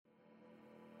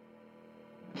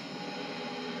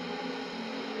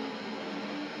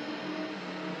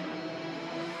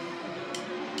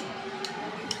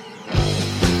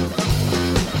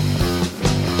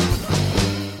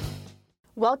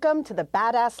Welcome to the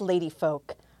Badass Lady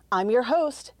Folk. I'm your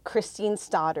host, Christine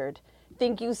Stoddard.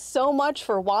 Thank you so much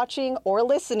for watching or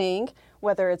listening,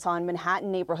 whether it's on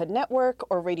Manhattan Neighborhood Network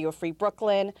or Radio Free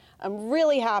Brooklyn. I'm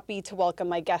really happy to welcome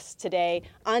my guest today,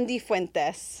 Andie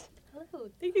Fuentes. Hello,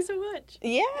 thank you so much.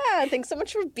 Yeah, thanks so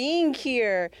much for being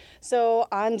here. So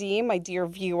Andie, my dear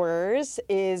viewers,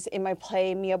 is in my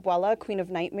play Mi Abuela, Queen of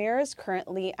Nightmares,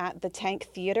 currently at the Tank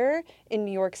Theater in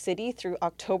New York City through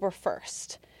October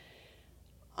 1st.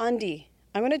 Andie,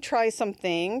 I'm going to try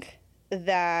something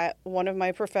that one of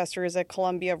my professors at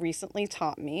Columbia recently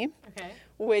taught me,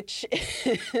 which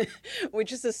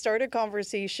is to start a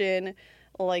conversation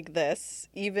like this,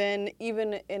 even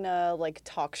in a like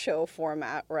talk show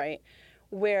format, right?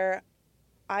 Where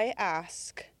I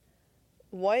ask,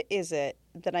 what is it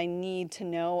that I need to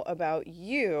know about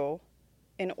you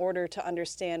in order to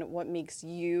understand what makes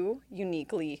you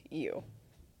uniquely you?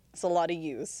 It's a lot of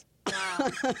yous. Wow.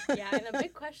 Yeah, and a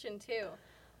big question too.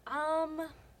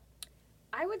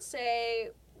 I would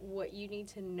say what you need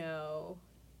to know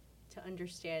to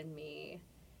understand me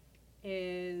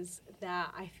is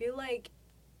that I feel like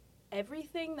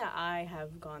everything that I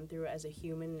have gone through as a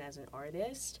human and as an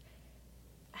artist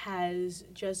has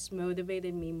just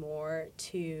motivated me more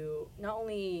to not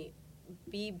only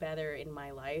be better in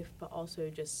my life, but also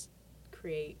just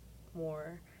create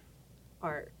more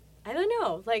art. I don't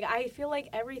know. Like, I feel like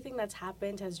everything that's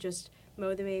happened has just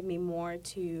motivated me more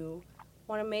to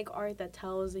want to make art that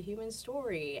tells a human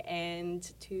story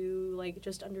and to, like,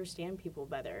 just understand people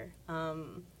better.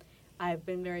 I've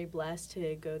been very blessed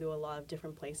to go to a lot of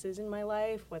different places in my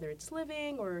life, whether it's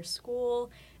living or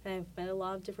school, and I've met a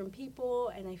lot of different people,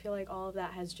 and I feel like all of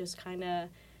that has just kind of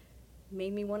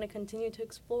made me want to continue to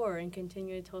explore and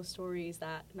continue to tell stories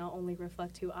that not only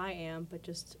reflect who I am, but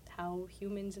just how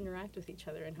humans interact with each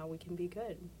other and how we can be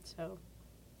good. So,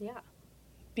 yeah.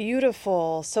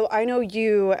 Beautiful. So I know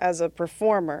you as a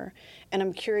performer, and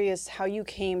I'm curious how you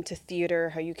came to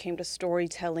theater, how you came to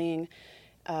storytelling,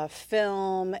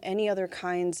 film, any other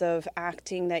kinds of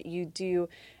acting that you do,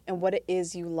 and what it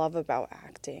is you love about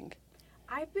acting.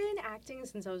 I've been acting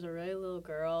since I was a really little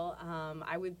girl.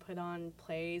 I would put on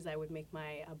plays. I would make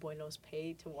my abuelos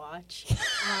pay to watch.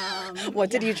 What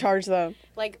did you charge them?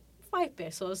 Like 5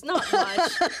 pesos, not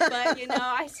much. But, you know,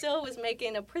 I still was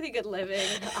making a pretty good living.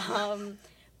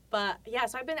 But, yeah,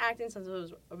 so I've been acting since I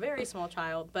was a very small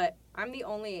child, but I'm the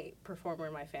only performer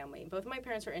in my family. Both of my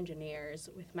parents are engineers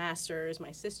with masters.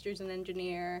 My sister's an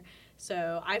engineer.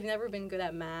 So I've never been good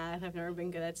at math. I've never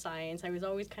been good at science. I was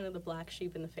always kind of the black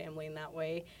sheep in the family in that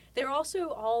way. They're also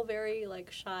all very,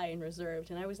 like, shy and reserved,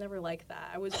 and I was never like that.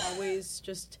 I was always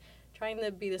just trying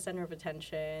to be the center of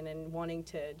attention and wanting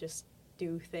to just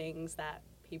do things that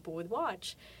people would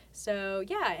watch. So,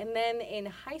 yeah, and then in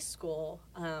high school,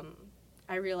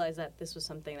 I realized that this was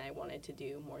something I wanted to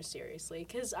do more seriously,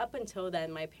 because up until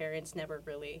then, my parents never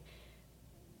really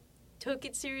took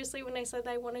it seriously when I said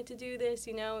that I wanted to do this,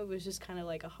 you know. It was just kind of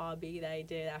like a hobby that I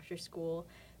did after school.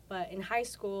 But in high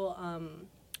school,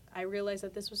 I realized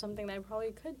that this was something that I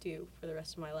probably could do for the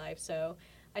rest of my life. So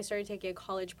I started taking a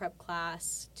college prep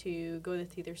class to go to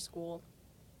theater school.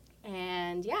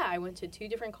 And, yeah, I went to 2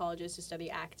 different colleges to study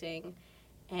acting.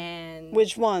 And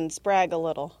which ones? Brag a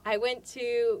little. I went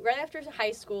to, right after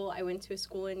high school, I went to a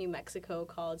school in New Mexico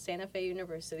called Santa Fe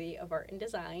University of Art and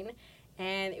Design,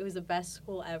 and it was the best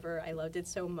school ever. I loved it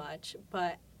so much,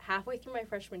 but halfway through my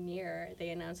freshman year,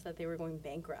 they announced that they were going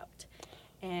bankrupt.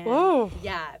 And whoa.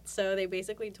 Yeah, so they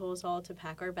basically told us all to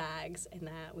pack our bags and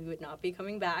that we would not be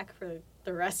coming back for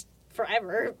the rest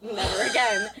forever, never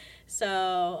again.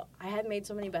 So I had made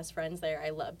so many best friends there. I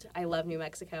love New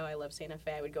Mexico. I love Santa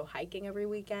Fe. I would go hiking every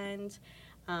weekend.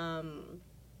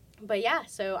 But yeah,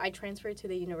 so I transferred to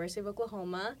the University of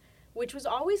Oklahoma, which was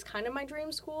always kind of my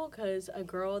dream school, because a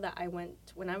girl that I went,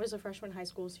 when I was a freshman in high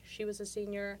school, she was a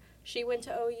senior. She went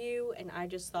to OU, and I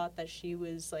just thought that she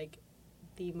was like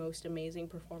the most amazing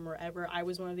performer ever. I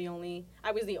was the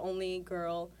only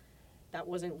girl that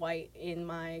wasn't white in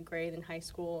my grade in high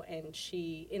school, and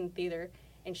she in theater,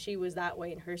 and she was that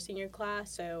way in her senior class.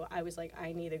 So I was like,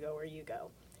 I need to go where you go.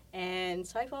 And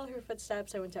so I followed her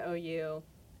footsteps. I went to OU,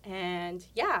 and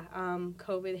yeah,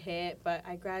 COVID hit, but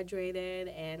I graduated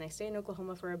and I stayed in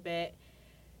Oklahoma for a bit.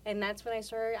 And that's when I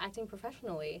started acting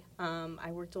professionally.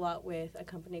 I worked a lot with a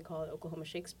company called Oklahoma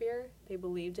Shakespeare. They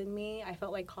believed in me. I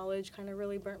felt like college kind of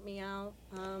really burnt me out,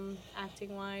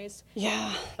 acting-wise.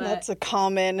 Yeah, that's a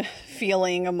common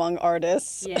feeling among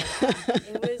artists. Yeah,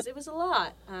 it was a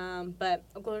lot. But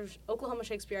Oklahoma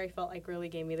Shakespeare, I felt like really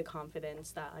gave me the confidence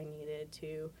that I needed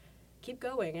to keep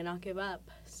going and not give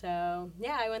up. So,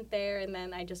 yeah, I went there, and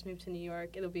then I just moved to New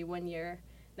York. It'll be 1 year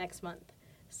next month.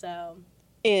 So.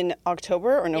 In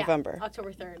October or November? Yeah,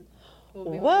 October 3rd. We'll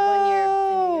be 1 year in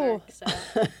New York. So,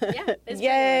 yeah. It's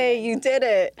Yay, you did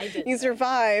it. I did. You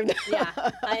survived. Yeah,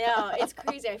 I know. It's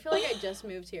crazy. I feel like I just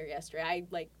moved here yesterday.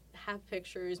 I, have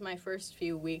pictures. My first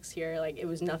few weeks here, it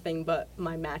was nothing but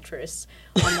my mattress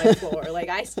on my floor.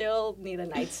 I still need a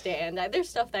nightstand. There's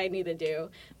stuff that I need to do.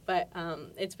 But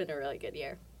it's been a really good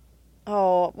year.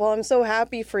 Oh, well, I'm so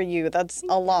happy for you. That's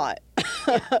a lot.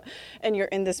 Yeah. And you're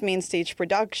in this main stage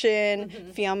production.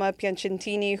 Fiamma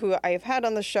Piacentini, who I've had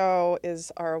on the show,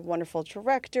 is our wonderful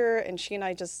director, and she and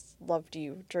I just loved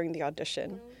you during the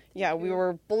audition. Yeah, we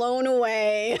were blown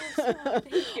away.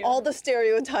 Thank you. All the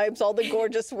stereotypes, all the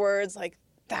gorgeous words,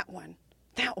 that one.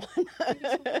 Thank you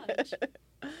so much.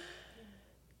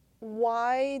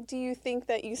 Why do you think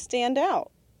that you stand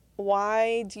out?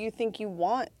 Why do you think you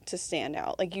want to stand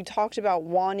out? You talked about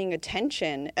wanting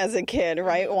attention as a kid,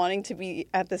 right? Wanting to be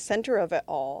at the center of it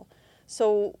all.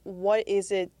 So what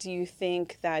is it, do you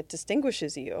think, that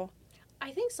distinguishes you?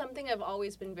 I think something I've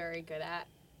always been very good at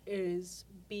is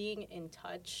being in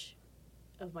touch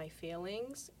of my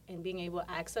feelings and being able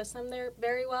to access them there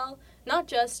very well. Not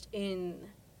just in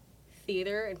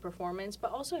theater and performance,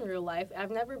 but also in real life.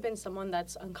 I've never been someone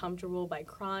that's uncomfortable by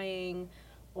crying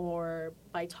or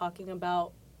by talking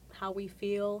about how we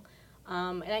feel.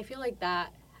 And I feel like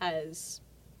that has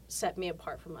set me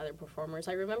apart from other performers.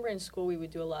 I remember in school we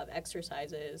would do a lot of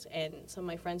exercises, and some of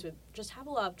my friends would just have a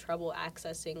lot of trouble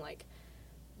accessing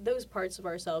those parts of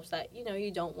ourselves that,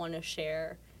 you don't want to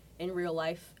share in real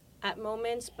life at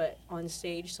moments, but on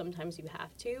stage sometimes you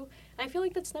have to. And I feel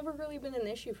like that's never really been an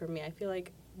issue for me. I feel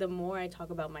like the more I talk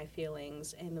about my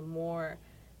feelings and the more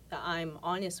that I'm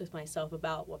honest with myself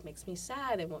about what makes me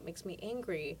sad and what makes me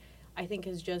angry, I think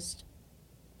has just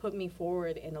put me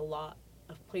forward in a lot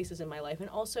of places in my life, and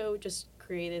also just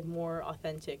created more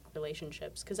authentic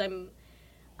relationships, because I'm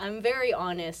very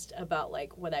honest about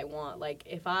what I want.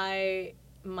 If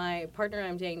my partner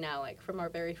I'm dating now, from our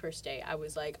very first date, I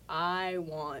was I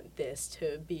want this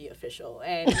to be official,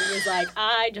 and he was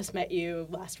I just met you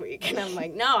last week, and I'm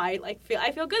no, I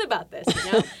feel good about this,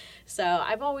 So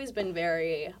I've always been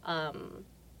very, I've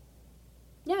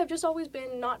just always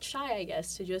been not shy, I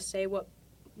guess, to just say what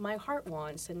my heart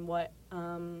wants and what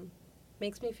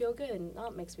makes me feel good and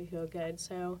not makes me feel good.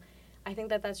 So I think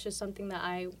that that's just something that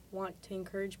I want to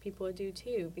encourage people to do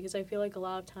too, because I feel like a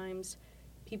lot of times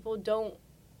people don't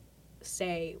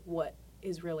say what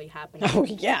is really happening. Oh,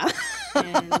 yeah.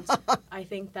 And I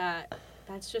think that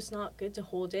that's just not good to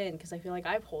hold in, because I feel like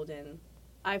I've held in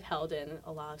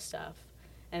a lot of stuff,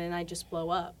 and then I just blow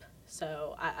up.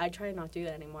 So I try to not do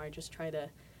that anymore. I just try to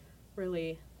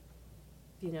really,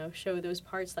 show those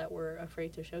parts that we're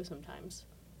afraid to show sometimes,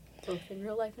 both in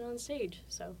real life and on stage.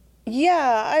 So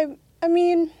yeah, I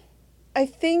mean, I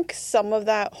think some of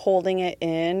that holding it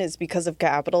in is because of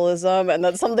capitalism, and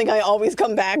that's something I always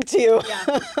come back to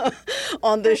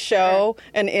on this show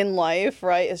and in life,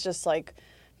 right? It's just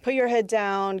put your head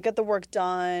down, get the work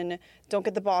done, don't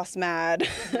get the boss mad,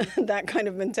 that kind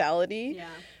of mentality. yeah.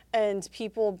 And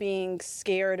people being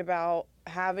scared about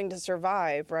having to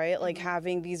survive, right?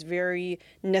 Having these very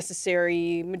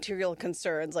necessary material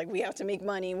concerns, we have to make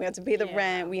money, we have to pay the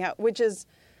rent, which is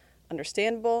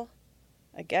understandable.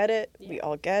 I get it. Yeah. We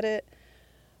all get it.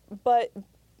 But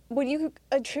would you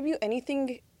attribute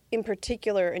anything in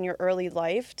particular in your early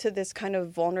life to this kind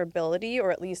of vulnerability,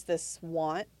 or at least this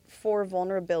want for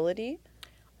vulnerability?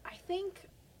 I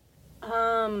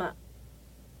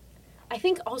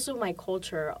think also my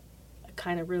culture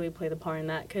kind of really played a part in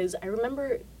that, because I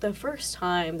remember the first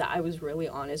time that I was really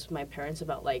honest with my parents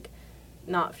about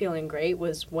not feeling great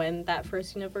was when that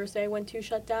first university I went to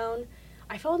shut down.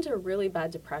 I fell into a really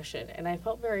bad depression, and I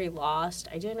felt very lost.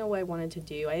 I didn't know what I wanted to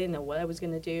do. I didn't know what I was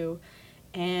going to do.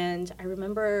 And I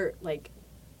remember,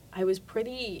 I was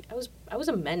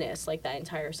a menace, that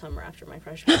entire summer after my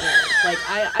freshman year.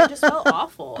 I just felt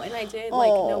awful, and I didn't,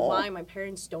 know why. My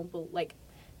parents don't,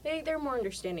 they're more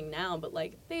understanding now, but,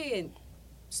 they didn't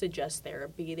suggest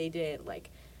therapy. They didn't,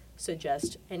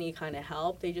 suggest any kind of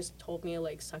help. They just told me,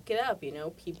 suck it up,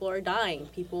 people are dying.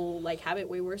 People, have it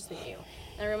way worse than you.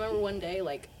 And I remember one day,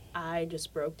 I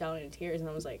just broke down in tears, and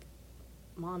I was like,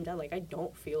 Mom, Dad, I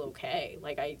don't feel okay.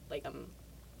 I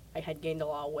had gained a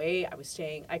lot of weight.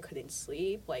 I couldn't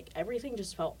sleep. Everything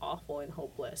just felt awful and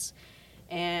hopeless.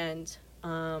 And,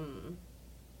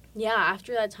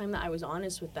 after that time that I was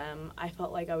honest with them, I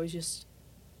felt like I was just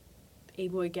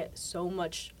able to get so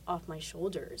much off my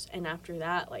shoulders. And after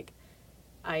that,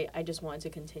 I just wanted to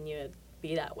continue to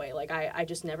be that way. I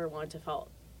just never wanted to feel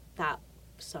that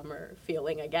summer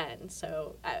feeling again.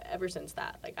 So ever since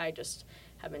that, like, I just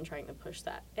have been trying to push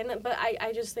that. But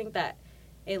I just think that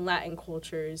in Latin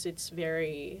cultures, it's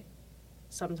very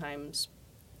sometimes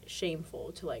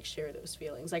shameful to like share those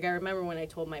feelings. Like, I remember when I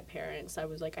told my parents, I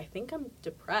was like, I think I'm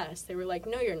depressed. They were like,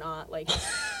 no, you're not. Like,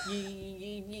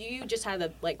 you just had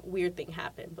a like weird thing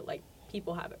happen, but like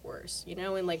people have it worse, you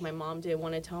know? And like my mom didn't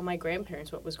want to tell my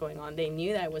grandparents what was going on. They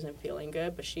knew that I wasn't feeling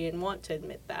good, but she didn't want to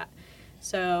admit that.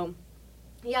 So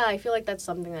yeah, I feel like that's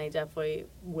something I definitely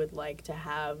would like to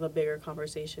have a bigger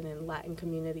conversation in Latin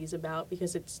communities about,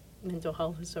 because it's mental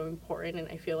health is so important, and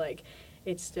I feel like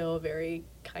it's still very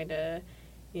kind of,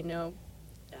 you know,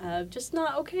 just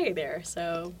not okay there.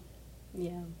 So,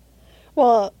 yeah.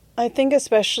 Well, I think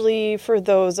especially for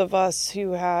those of us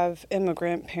who have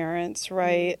immigrant parents,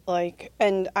 right? Mm-hmm. Like,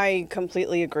 and I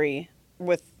completely agree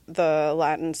with the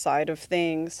Latin side of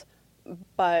things,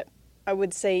 but I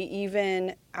would say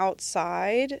even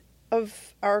outside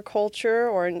of our culture,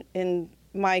 or in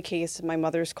my case, my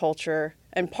mother's culture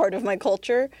and part of my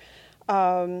culture,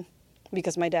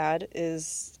 because my dad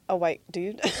is a white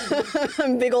dude,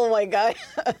 big old white guy.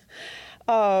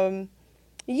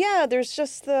 Yeah, there's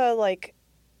just the, like,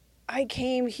 I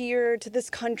came here to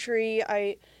this country.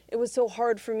 It was so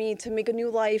hard for me to make a new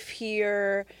life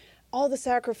here. All the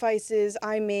sacrifices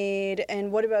I made.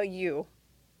 And what about you?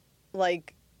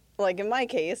 Like in my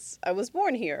case, I was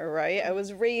born here, right? I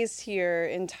was raised here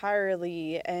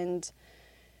entirely, and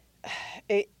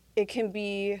it can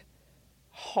be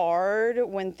hard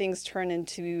when things turn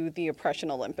into the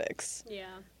oppression Olympics. Yeah.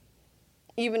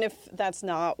 Even if that's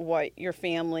not what your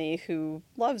family who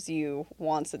loves you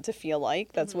wants it to feel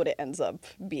like, that's what it ends up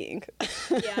being.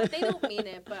 Yeah, they don't mean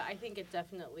it, but I think it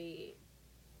definitely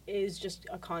is just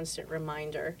a constant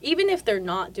reminder. Even if they're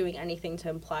not doing anything to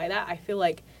imply that, I feel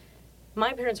like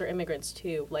my parents are immigrants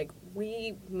too. Like,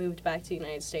 we moved back to the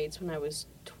United States when I was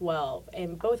 12,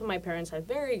 and both of my parents had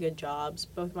very good jobs.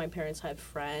 Both of my parents had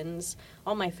friends.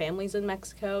 All my family's in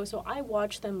Mexico, so I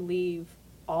watched them leave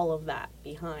all of that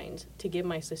behind to give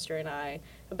my sister and I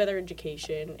a better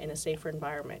education and a safer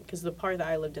environment, because the part that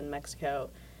I lived in Mexico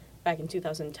back in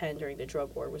 2010 during the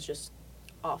drug war was just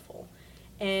awful.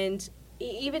 And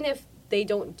even if they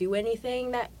don't do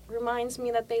anything that reminds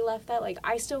me that they left that, like,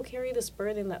 I still carry this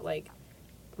burden that, like,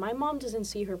 my mom doesn't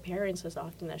see her parents as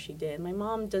often as she did. My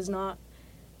mom does not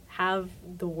have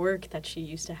the work that she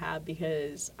used to have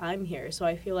because I'm here. So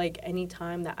I feel like any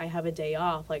time that I have a day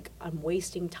off, like, I'm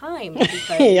wasting time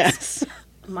because yes.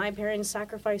 My parents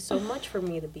sacrificed so much for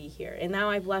me to be here. And now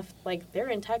I've left, like, they're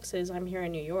in Texas, I'm here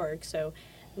in New York. So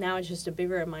now it's just a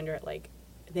bigger reminder, like,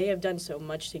 they have done so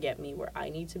much to get me where I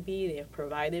need to be. They have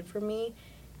provided for me.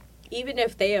 Even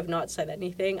if they have not said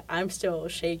anything, I'm still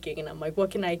shaking, and I'm like,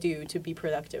 what can I do to be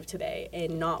productive today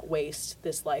and not waste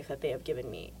this life that they have given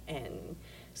me? And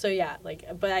so, yeah, like,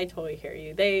 but I totally hear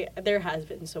you. There has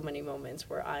been so many moments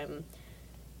where I'm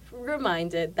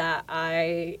reminded that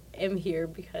I am here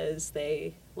because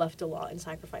they left a lot and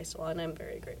sacrificed a lot, and I'm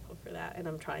very grateful for that, and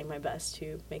I'm trying my best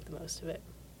to make the most of it.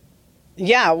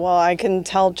 Yeah, well, I can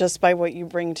tell just by what you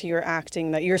bring to your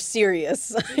acting that you're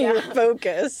serious, Yeah. you're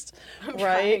focused, I'm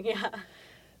right? trying, yeah.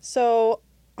 So,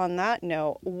 on that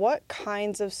note, what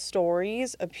kinds of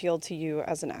stories appeal to you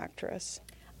as an actress?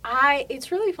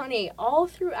 It's really funny. All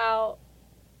throughout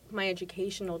my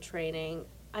educational training,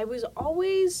 I was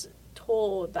always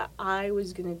told that I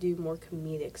was going to do more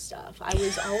comedic stuff. I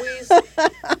was always,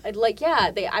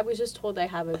 I was just told I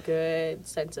have a good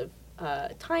sense of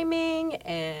timing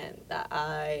and that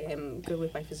I am good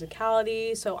with my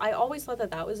physicality. So I always thought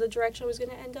that was the direction I was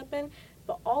going to end up in.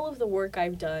 But all of the work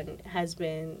I've done has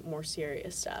been more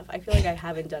serious stuff. I feel like I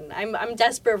haven't done. I'm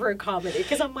desperate for a comedy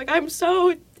because I'm like, I'm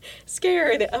so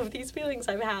scared of these feelings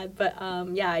I've had. But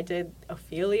yeah, I did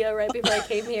Ophelia right before I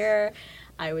came here.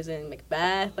 I was in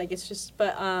Macbeth. Like, it's just,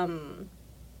 but I'm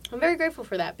very grateful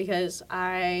for that because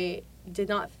I did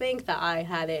not think that I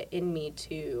had it in me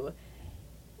to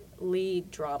lead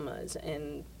dramas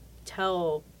and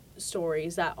tell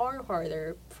stories that are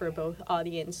harder for both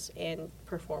audience and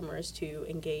performers to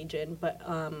engage in. But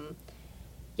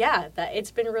yeah, that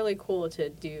it's been really cool to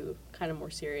do kind of more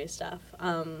serious stuff.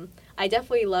 I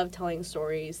definitely love telling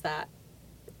stories that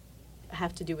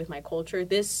have to do with my culture.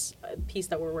 This piece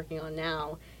that we're working on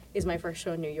now is my first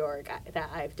show in New York that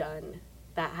I've done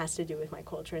that has to do with my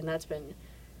culture, and that's been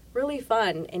really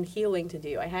fun and healing to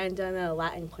do. I hadn't done a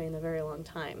Latin play in a very long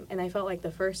time, and I felt like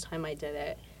the first time I did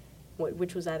it,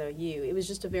 which was at OU, it was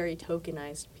just a very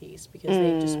tokenized piece because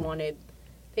they just wanted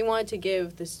to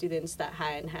give the students that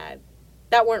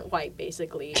weren't white,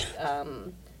 basically,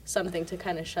 something to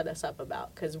kind of shut us up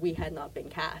about because we had not been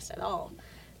cast at all.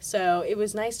 So it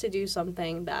was nice to do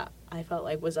something that I felt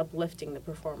like was uplifting the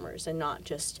performers and not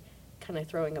just kind of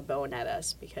throwing a bone at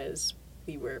us because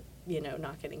we were,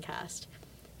 not getting cast.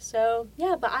 So,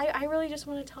 yeah, but I really just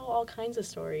want to tell all kinds of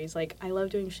stories. Like, I love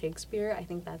doing Shakespeare. I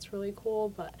think that's really cool,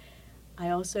 but I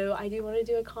do want to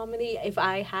do a comedy. If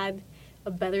I had a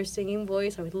better singing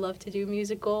voice, I would love to do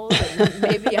musicals, and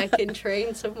maybe I can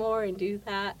train some more and do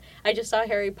that. I just saw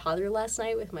Harry Potter last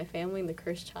night with my family and The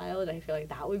Cursed Child. I feel like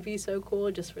that would be so cool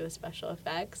just for the special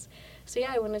effects. So,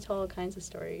 yeah, I want to tell all kinds of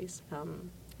stories.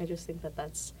 I just think that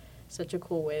that's such a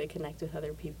cool way to connect with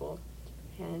other people.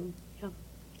 And, yeah.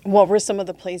 What were some of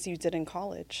the plays you did in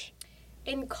college?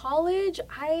 In college,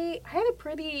 I had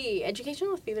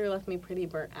educational theater left me pretty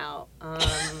burnt out.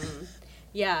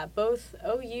 Yeah, both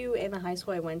OU and the high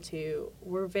school I went to they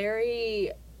were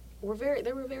very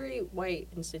white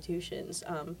institutions,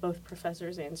 both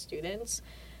professors and students.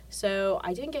 So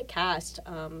I didn't get cast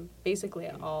basically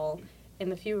at all.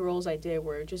 And the few roles I did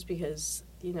were just because,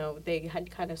 they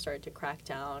had kind of started to crack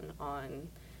down on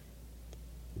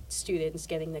students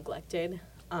getting neglected.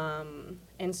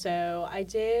 And so I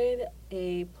did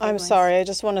a play. I'm sorry, I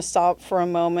just want to stop for a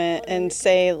moment and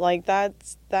say, like, that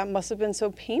must have been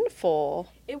so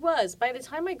painful. It was. By the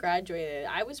time I graduated,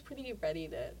 I was pretty ready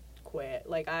to quit.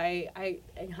 Like, I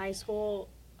in high school,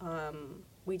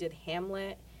 we did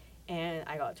Hamlet, and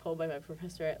I got told by my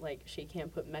professor, like, she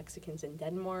can't put Mexicans in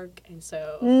Denmark, and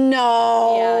so...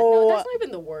 No! Yeah, no, that's not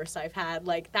even the worst I've had.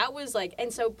 Like, that was, like...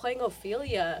 And so playing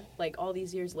Ophelia, like, all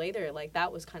these years later, like,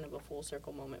 that was kind of a full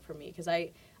circle moment for me, because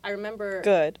I remember...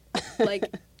 Good. Like,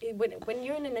 when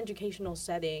you're in an educational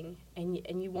setting,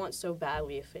 and you want so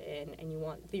badly to fit in, and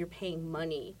you're paying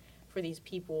money for these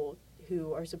people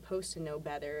who are supposed to know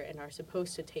better and are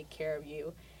supposed to take care of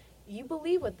you, you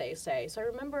believe what they say. So I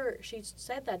remember she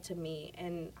said that to me,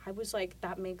 and I was like,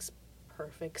 that makes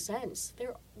perfect sense.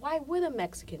 Why would a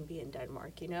Mexican be in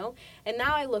Denmark, And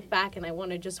now I look back and I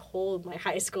want to just hold my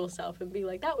high school self and be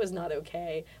like, that was not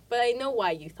okay. But I know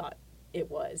why you thought it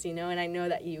was, and I know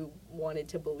that you wanted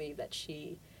to believe that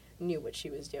she knew what she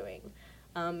was doing.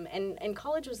 And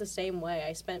college was the same way.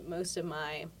 I spent most of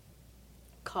my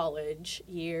college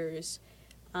years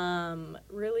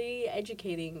really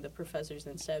educating the professors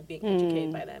instead of being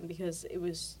educated by them, because it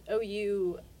was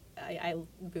OU, I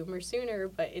boomer sooner,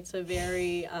 but it's a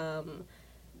very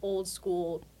old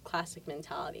school classic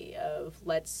mentality of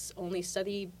let's only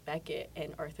study Beckett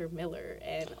and Arthur Miller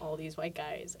and all these white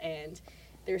guys, and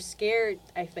they're scared,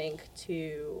 I think,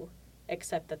 to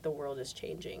accept that the world is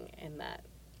changing and that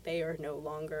they are no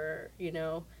longer,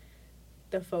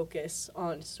 the focus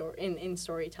on in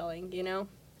storytelling,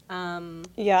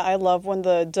 Yeah, I love when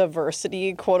the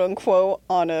diversity, quote unquote,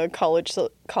 on a college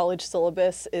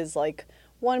syllabus is like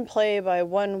one play by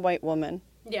one white woman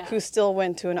who still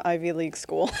went to an Ivy League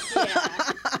school.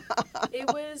 Yeah, it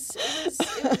was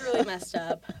really messed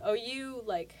up. OU,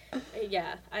 like,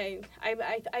 yeah, I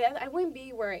wouldn't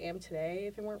be where I am today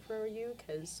if it weren't for OU,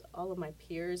 because all of my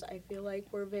peers, I feel like,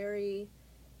 were very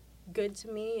good to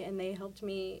me, and they helped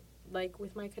me, like,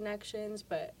 with my connections,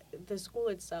 but the school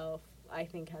itself, I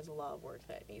think, has a lot of work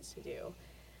that it needs to do.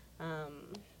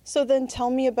 So then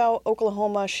tell me about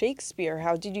Oklahoma Shakespeare.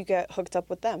 How did you get hooked up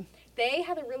with them? They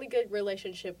had a really good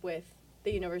relationship with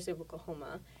the University of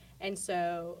Oklahoma, and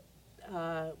so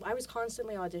I was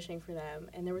constantly auditioning for them,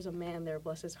 and there was a man there,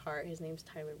 bless his heart, his name's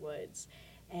Tyler Woods,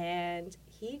 and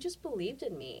he just believed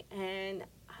in me, and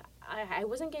I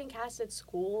wasn't getting cast at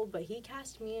school, but he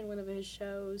cast me in one of his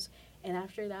shows, and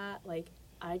after that, like,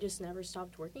 I just never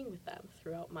stopped working with them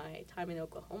throughout my time in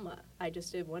Oklahoma. I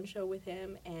just did one show with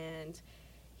him, and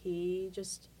he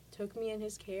just took me in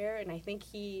his care, and I think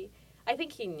he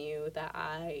knew that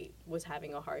I was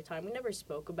having a hard time. We never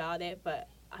spoke about it, but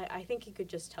I think he could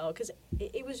just tell, because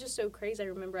it was just so crazy. I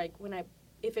remember, like,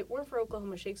 if it weren't for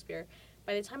Oklahoma Shakespeare,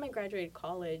 by the time I graduated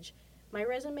college, my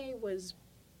resume was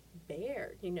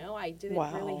bare, I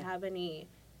didn't really have any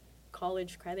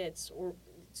college credits or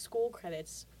school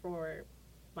credits for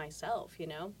myself,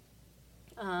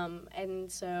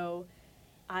 and so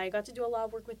I got to do a lot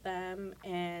of work with them.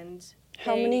 And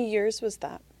how many years was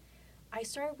that? I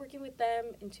started working with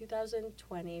them in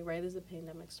 2020, right as the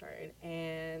pandemic started,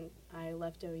 and I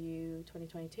left OU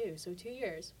 2022, so 2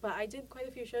 years. But I did quite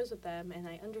a few shows with them, and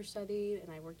I understudied,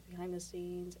 and I worked behind the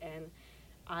scenes, and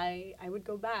I would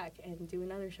go back and do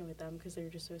another show with them because they were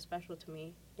just so special to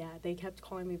me. Yeah, they kept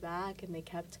calling me back, and they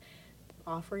kept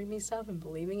offering me stuff and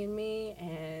believing in me,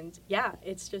 and yeah,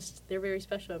 it's just, they're very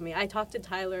special to me. I talked to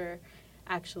Tyler,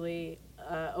 actually,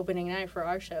 opening night for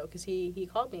our show, because he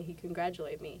called me, he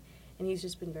congratulated me, and he's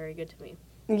just been very good to me.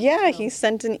 Yeah, So. he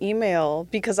sent an email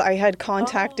because I had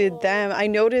contacted them. I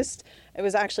noticed it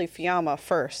was actually Fiamma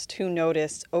first who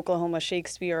noticed Oklahoma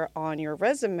Shakespeare on your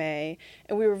resume,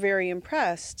 and we were very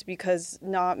impressed because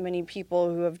not many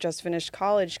people who have just finished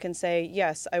college can say,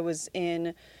 yes, I was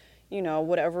in,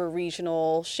 whatever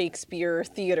regional Shakespeare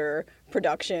theater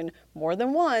production more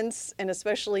than once, and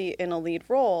especially in a lead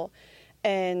role.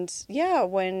 And yeah,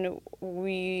 when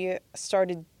we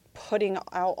started putting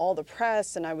out all the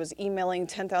press and I was emailing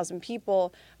 10,000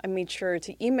 people, I made sure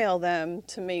to email them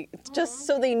to make, just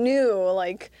so they knew,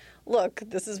 like, look,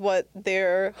 this is what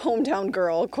their hometown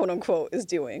girl, quote unquote, is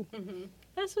doing. Mm-hmm.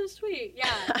 That's so sweet.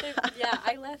 Yeah. Yeah,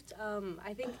 I left,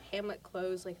 I think Hamlet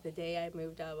closed, like, the day I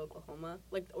moved out of Oklahoma,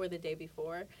 like, or the day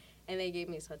before, and they gave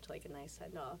me such, like, a nice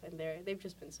send-off, and they've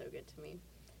just been so good to me.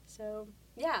 So,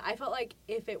 yeah, I felt like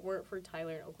if it weren't for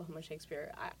Tyler and Oklahoma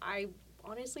Shakespeare, I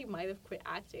honestly might have quit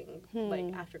acting,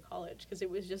 like, after college, because it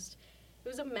was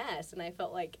a mess, and I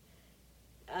felt like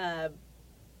I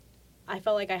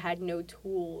had no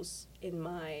tools in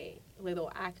my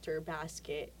little actor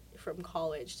basket from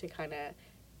college to kind of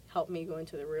help me go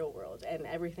into the real world, and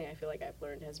everything I feel like I've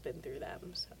learned has been through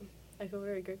them, so I feel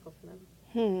very grateful for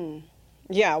them.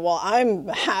 Yeah, well, I'm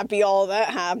happy all that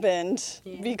happened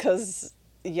because,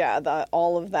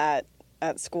 all of that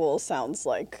at school sounds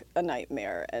like a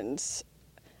nightmare, and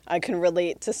I can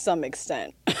relate to some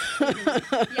extent. Yeah,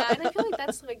 and I feel like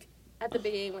that's, like, at the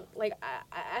beginning, like,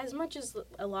 as much as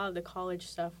a lot of the college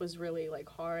stuff was really, like,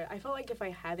 hard, I felt like if I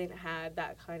hadn't had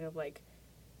that kind of, like,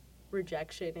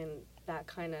 rejection and that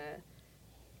kind of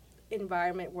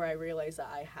environment where I realized that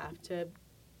I have to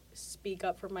speak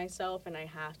up for myself and I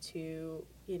have to,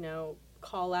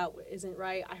 call out what isn't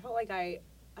right, I felt like I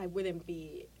wouldn't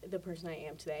be the person I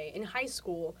am today. In high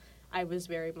school, I was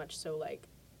very much so, like,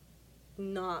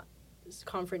 not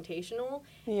confrontational,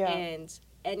 and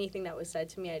anything that was said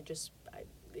to me, it's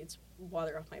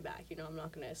water off my back, I'm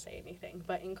not going to say anything.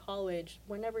 But in college,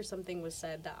 whenever something was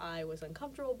said that I was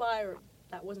uncomfortable by or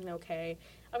that wasn't okay,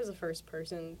 I was the first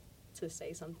person to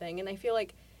say something. And I feel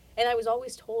like, and I was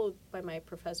always told by my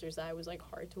professors that I was, like,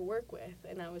 hard to work with.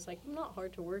 And I was like, I'm not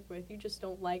hard to work with. You just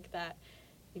don't like that,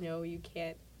 you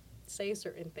can't say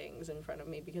certain things in front of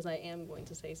me because I am going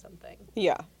to say something.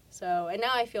 Yeah. So, and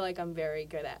now I feel like I'm very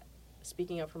good at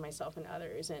speaking up for myself and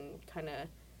others and kind of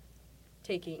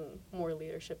taking more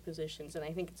leadership positions. And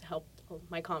I think it's helped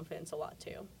my confidence a lot,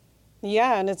 too.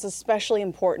 Yeah, and it's especially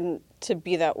important to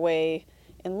be that way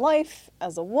in life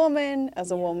as a woman,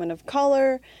 as a woman of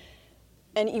color,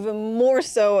 and even more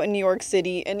so in New York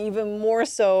City, and even more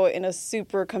so in a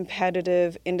super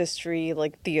competitive industry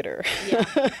like theater. Yeah.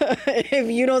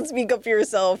 If you don't speak up for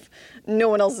yourself, no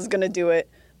one else is going to do it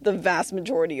the vast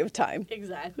majority of time.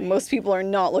 Exactly. Most people are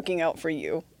not looking out for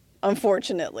you,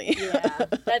 unfortunately. Yeah,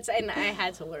 and I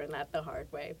had to learn that the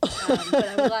hard way, but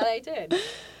I'm glad I did.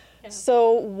 Yeah.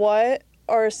 So what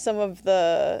are some of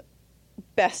the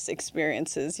best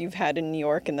experiences you've had in New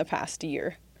York in the past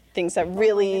year? Things that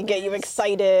really get you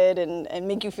excited and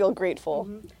make you feel grateful.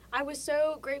 Mm-hmm. I was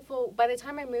so grateful. By the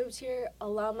time I moved here, a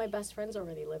lot of my best friends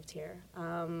already lived here.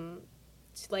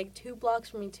 Like 2 blocks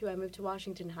from me, too, I moved to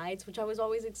Washington Heights, which I was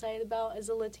always excited about as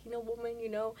a Latina woman,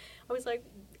 I was like,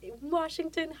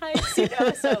 Washington Heights,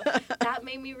 so that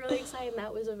made me really excited, and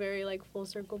that was a very, like, full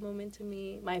circle moment to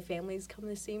me. My family's come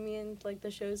to see me in, like,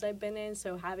 the shows I've been in,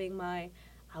 so having my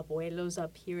abuelos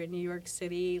up here in New York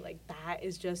City, like, that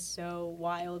is just so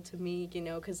wild to me,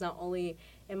 because not only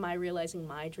am I realizing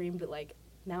my dream, but, like,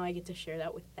 now I get to share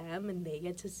that with them, and they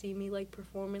get to see me, like,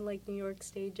 perform in, like, New York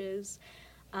stages.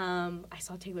 I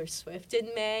saw Taylor Swift in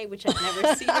May, which I've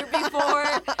never seen her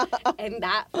before, and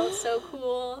that felt so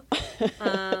cool.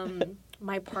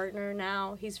 My partner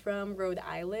now, he's from Rhode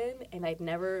Island, and I'd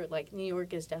never, like, New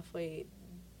York is definitely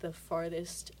the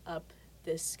farthest up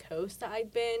this coast that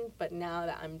I'd been, but now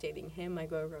that I'm dating him, I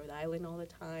go to Rhode Island all the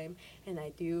time, and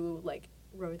I do, like,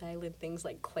 Rhode Island things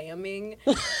like clamming.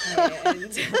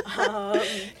 And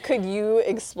could you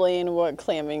explain what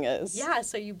clamming is? Yeah,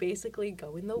 so you basically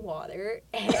go in the water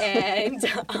and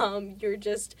you're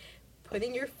just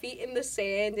putting your feet in the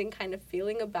sand and kind of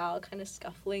feeling about, kind of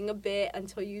scuffling a bit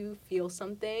until you feel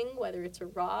something, whether it's a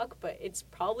rock, but it's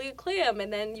probably a clam,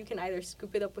 and then you can either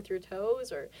scoop it up with your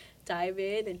toes or dive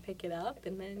in and pick it up,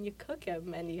 and then you cook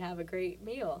them and you have a great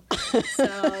meal.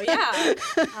 So yeah,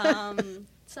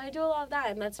 so I do a lot of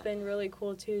that, and that's been really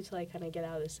cool too, to, like, kind of get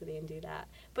out of the city and do that.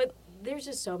 But there's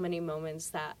just so many moments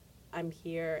that I'm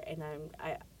here and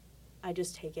I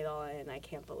just take it all in. I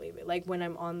can't believe it. Like when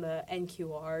I'm on the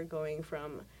NQR going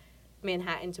from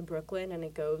Manhattan to Brooklyn, and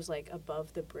it goes like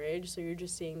above the bridge, so you're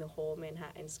just seeing the whole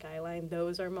Manhattan skyline.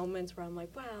 Those are moments where I'm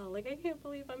like, wow, like I can't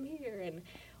believe I'm here. And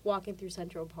walking through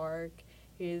Central Park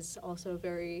is also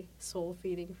very soul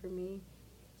feeding for me.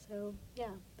 So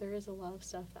yeah, there is a lot of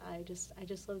stuff that I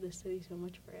just love this city so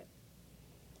much for it.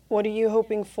 What are you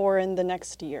hoping for in the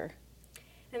next year?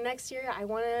 And next year, I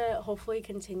want to hopefully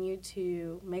continue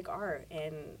to make art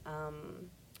and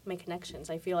make connections.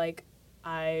 I feel like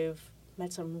I've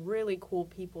met some really cool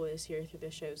people this year through the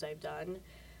shows I've done.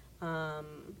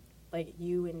 Like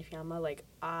you and Fiamma, like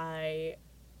I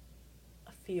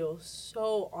feel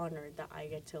so honored that I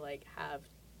get to like have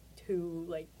two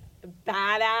like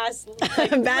badass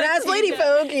like, badass lady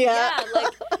folk, yeah.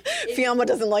 like Fiamma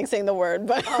doesn't like saying the word,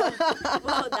 but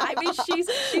well, I mean she's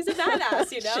a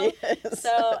badass, you know. She is.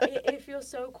 So it feels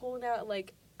so cool now.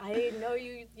 Like I know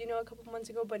you know a couple months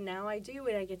ago, but now I do,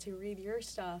 and I get to read your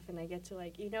stuff, and I get to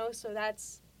like so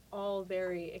that's all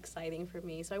very exciting for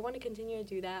me. So I want to continue to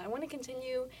do that. I want to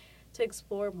continue to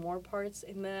explore more parts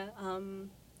in the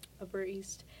Upper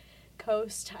East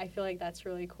Coast. I feel like that's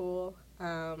really cool.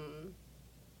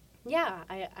 Yeah,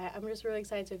 I'm just really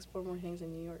excited to explore more things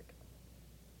in New York.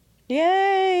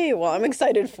 Yay! Well, I'm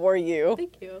excited for you.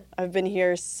 Thank you. I've been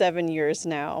here 7 years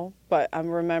now, but I'm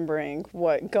remembering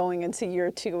what going into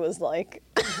year 2 was like.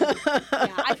 Yeah,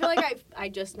 I feel like I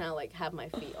just now like have my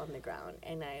feet on the ground,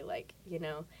 and I like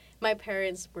my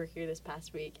parents were here this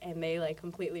past week, and they like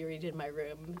completely redid my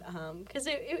room because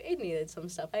it needed some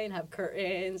stuff. I didn't have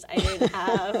curtains. I didn't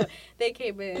have. They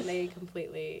came in, they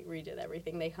completely redid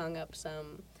everything. They hung up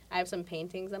I have some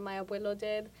paintings that my abuelo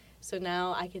did. So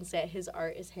now I can say his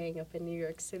art is hanging up in New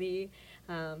York City.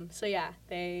 So yeah,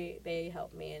 they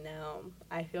helped me, and now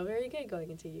I feel very good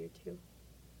going into year 2.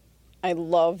 I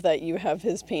love that you have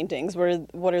his paintings.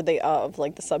 What are they of,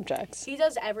 like the subjects? He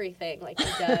does everything. Like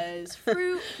he does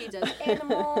fruit, he does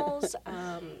animals,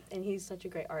 and he's such a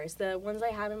great artist. The ones I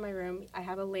have in my room, I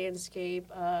have a landscape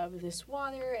of this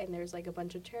water, and there's like a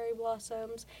bunch of cherry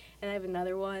blossoms, and I have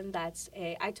another one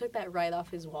I took that right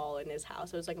off his wall in his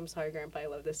house. I was like, I'm sorry, Grandpa, I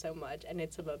love this so much, and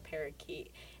it's of a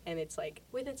parakeet, and it's like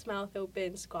with its mouth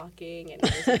open, squawking, and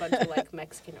there's a bunch of like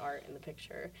Mexican art in the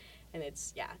picture. And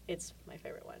it's my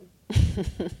favorite one.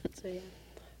 So, yeah.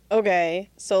 Okay,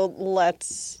 so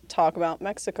let's talk about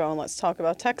Mexico and let's talk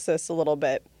about Texas a little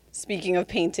bit. Speaking of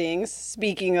paintings,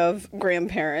 speaking of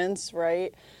grandparents,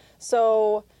 right?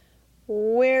 So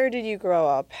where did you grow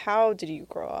up? How did you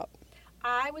grow up?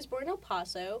 I was born in El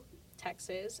Paso,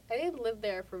 Texas. I didn't live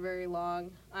there for very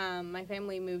long. My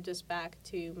family moved us back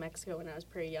to Mexico when I was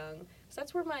pretty young. So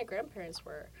that's where my grandparents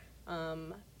were.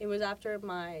 It was after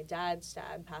my dad's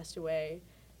dad passed away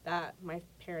that my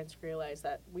parents realized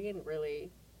that we didn't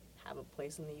really have a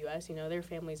place in the U.S. Their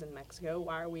family's in Mexico.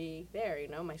 Why are we there?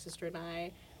 My sister and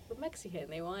I were Mexican.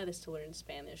 They wanted us to learn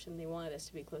Spanish, and they wanted us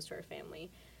to be close to our family.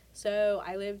 So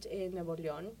I lived in Nuevo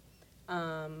León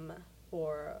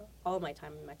for all of my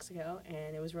time in Mexico,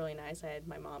 and it was really nice. I had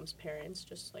my mom's parents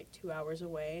just like 2 hours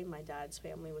away. My dad's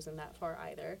family wasn't that far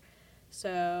either.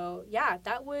 So, yeah,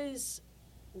 that was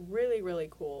really, really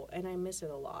cool, and I miss it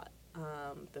a lot.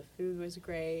 The food was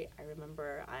great. I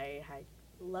remember I had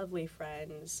lovely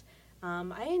friends.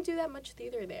 I didn't do that much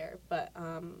theater there, but,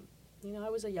 I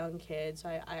was a young kid, so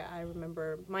I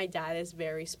remember my dad is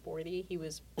very sporty. He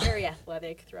was very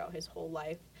athletic throughout his whole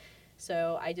life,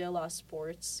 so I did a lot of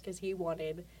sports because he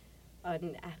wanted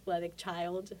an athletic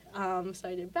child. So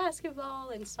I did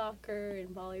basketball and soccer and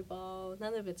volleyball.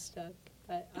 None of it stuck,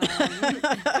 but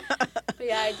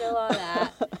yeah, I did a lot of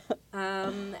that.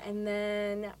 And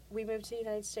then we moved to the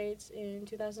United States in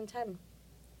 2010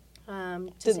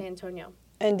 to San Antonio.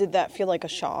 And did that feel like a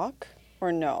shock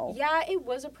or no? Yeah, it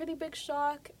was a pretty big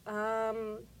shock.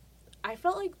 I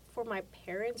felt like for my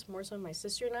parents, more so my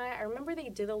sister and I remember they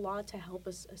did a lot to help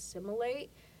us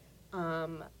assimilate.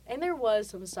 And there was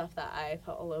some stuff that I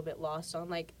felt a little bit lost on.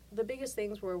 Like, the biggest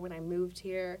things were when I moved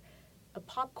here,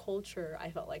 pop culture,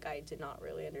 I felt like I did not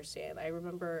really understand. I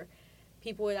remember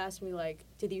people would ask me, like,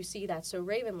 did you see That's So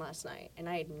Raven last night? And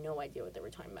I had no idea what they were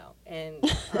talking about. And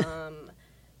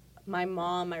my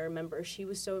mom, I remember, she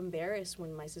was so embarrassed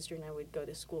when my sister and I would go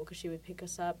to school because she would pick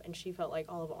us up, and she felt like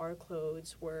all of our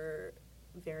clothes were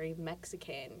very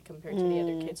Mexican compared to the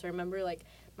other kids. So I remember, like,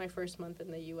 my first month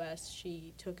in the U.S.,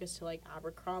 she took us to, like,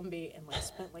 Abercrombie and, like,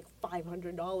 spent, like,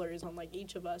 $500 on, like,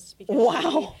 each of us. Because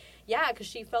wow. Because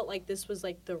she felt like this was,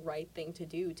 like, the right thing to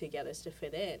do to get us to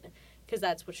fit in. Because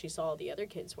that's what she saw the other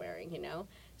kids wearing,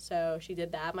 So she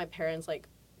did that. My parents, like,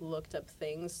 looked up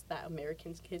things that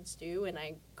American kids do, and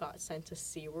I got sent to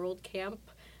SeaWorld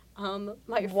camp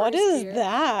My What first is year.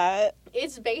 that?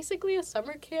 It's basically a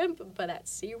summer camp, but at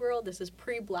SeaWorld. This is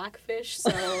pre-Blackfish,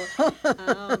 so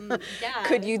yeah.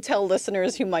 Could you tell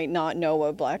listeners who might not know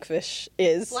what Blackfish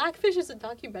is? Blackfish is a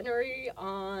documentary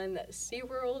on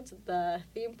SeaWorld, the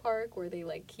theme park where they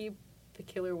like keep the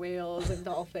killer whales and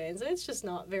dolphins. It's just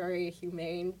not very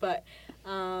humane, but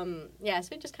yeah,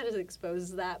 so it just kind of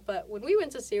exposes that. But when we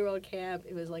went to SeaWorld camp,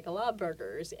 it was like a lot of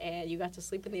burgers, and you got to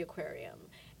sleep in the aquarium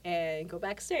and go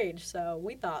backstage. So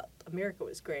we thought America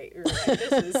was great. We were like,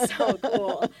 this is so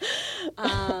cool.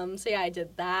 So yeah, I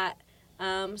did that.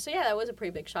 So yeah, that was a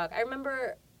pretty big shock. I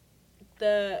remember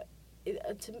to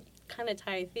kind of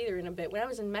tie theater in a bit, when I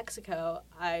was in Mexico,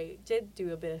 I did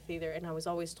do a bit of theater, and I was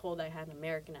always told I had an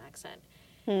American accent.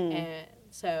 And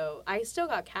so I still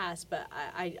got cast, but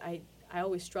I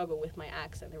always struggle with my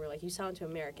accent. They were like, you sound too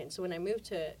American. So when I moved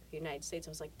to the United States,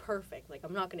 I was like, perfect. Like,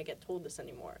 I'm not going to get told this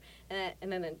anymore. And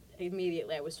then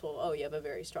immediately I was told, oh, you have a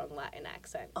very strong Latin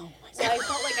accent. Oh, my God. So I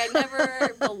felt like I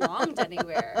never belonged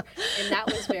anywhere. And that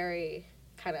was very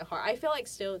kind of hard. I feel like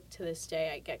still to this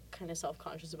day I get kind of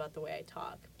self-conscious about the way I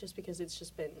talk, just because it's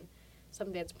just been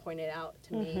something that's pointed out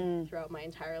to me throughout my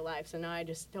entire life. So now I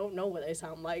just don't know what I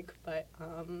sound like. But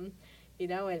you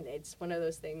know, and it's one of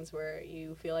those things where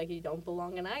you feel like you don't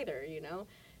belong in either, you know,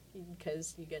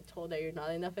 because you get told that you're not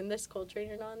enough in this culture and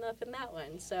you're not enough in that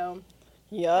one. So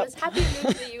I was happy to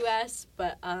move to the U.S.,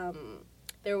 but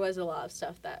there was a lot of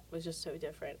stuff that was just so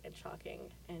different and shocking.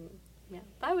 And yeah,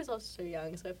 but I was also so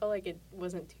young, so I felt like it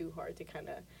wasn't too hard to kind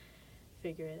of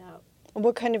figure it out.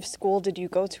 What kind of school did you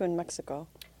go to in Mexico?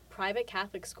 Private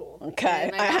Catholic school.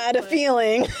 Okay, I had a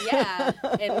feeling. Yeah,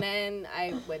 and then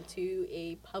I went to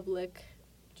a public,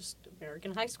 just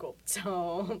American high school.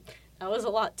 So that was a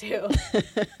lot too.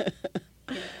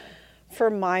 Yeah. For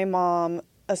my mom,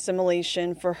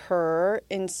 assimilation for her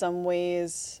in some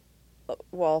ways,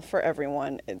 well, for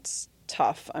everyone, it's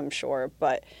tough, I'm sure.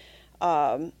 But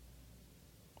the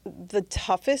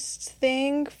toughest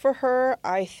thing for her,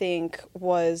 I think,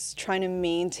 was trying to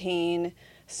maintain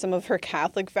some of her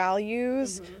Catholic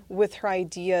values with her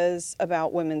ideas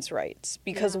about women's rights.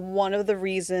 Because one of the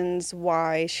reasons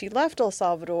why she left El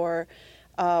Salvador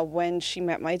when she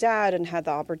met my dad and had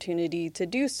the opportunity to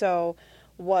do so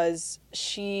was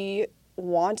she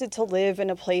wanted to live in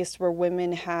a place where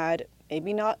women had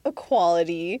maybe not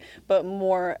equality, but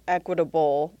more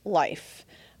equitable life,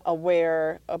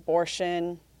 where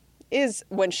abortion is,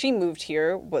 when she moved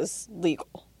here, was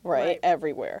legal, right?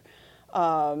 Everywhere.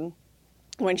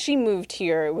 When she moved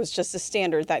here, it was just a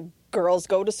standard that girls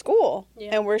go to school.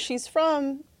 Yeah. And where she's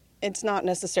from, it's not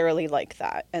necessarily like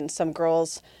that. And some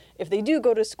girls, if they do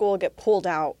go to school, get pulled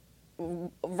out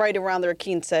right around their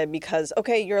quince because,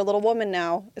 okay, you're a little woman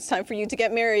now. It's time for you to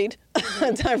get married.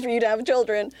 Time for you to have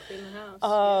children. In the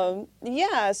house.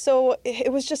 Yeah, so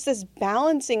it was just this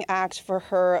balancing act for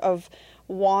her of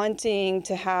wanting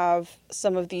to have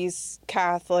some of these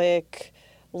Catholic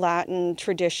Latin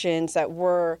traditions that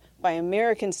were, by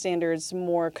American standards,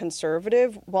 more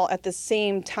conservative, while at the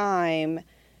same time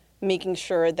making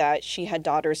sure that she had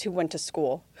daughters who went to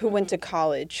school, who went to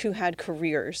college, who had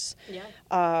careers.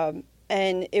 Yeah.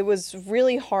 And it was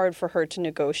really hard for her to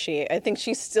negotiate. I think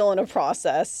she's still in a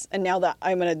process. And now that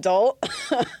I'm an adult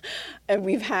and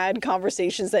we've had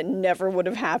conversations that never would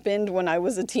have happened when I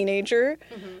was a teenager,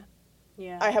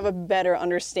 yeah. I have a better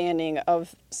understanding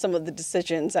of some of the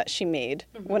decisions that she made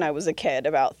when I was a kid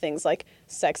about things like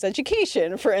sex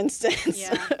education, for instance.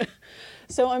 Yeah.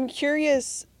 So I'm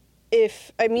curious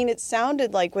if, I mean, it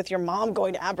sounded like with your mom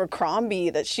going to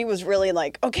Abercrombie that she was really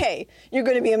like, okay, you're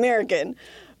going to be American.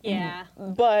 Yeah.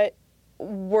 But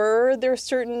were there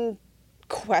certain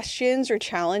questions or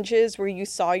challenges where you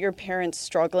saw your parents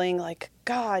struggling, like,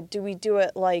 God, do we do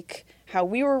it like how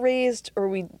we were raised,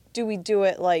 or do we do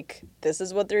it like this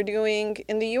is what they're doing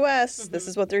in the U.S., this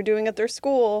is what they're doing at their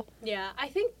school? Yeah, I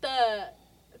think the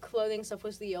clothing stuff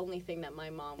was the only thing that my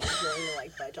mom was willing to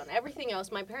like budge on. Everything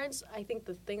else, my parents, I think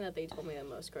the thing that they told me the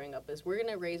most growing up is we're going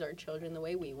to raise our children the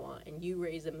way we want, and you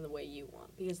raise them the way you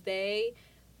want, because they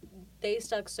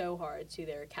stuck so hard to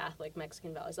their Catholic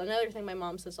Mexican values. Another thing my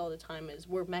mom says all the time is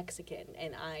we're Mexican,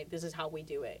 and this is how we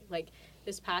do it. Like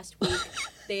this past week,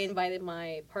 they invited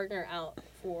my partner out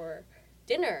for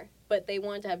dinner, but they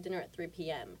wanted to have dinner at 3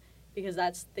 p.m. because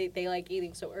they like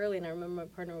eating so early. And I remember my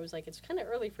partner was like, it's kind of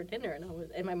early for dinner.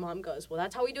 And my mom goes, well,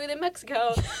 that's how we do it in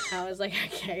Mexico. And I was like,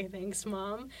 okay, thanks,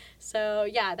 Mom. So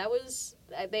yeah, they're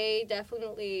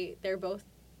both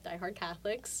diehard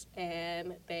Catholics,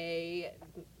 and they,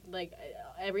 like,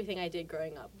 everything I did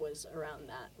growing up was around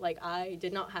that. Like, I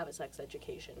did not have a sex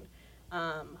education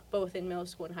both in middle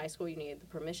school and high school, you needed the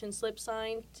permission slip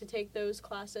signed to take those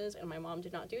classes, and my mom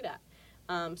did not do that.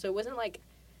 So it wasn't like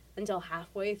until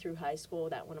halfway through high school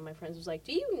that one of my friends was like,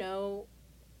 do you know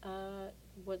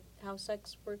how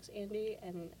sex works, Andie?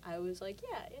 And I was like,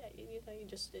 yeah, you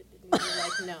just did. And they were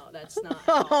like, no, that's not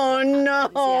how Oh, no.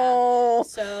 Yeah.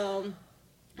 So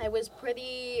I was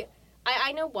pretty...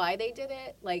 I know why they did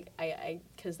it, like,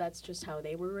 because that's just how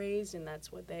they were raised, and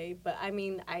that's what they... But, I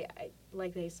mean, I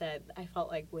like they said, I felt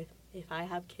like if I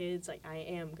have kids, like, I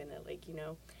am gonna, like,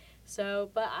 So,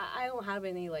 but I don't have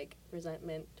any, like,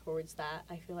 resentment towards that.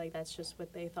 I feel like that's just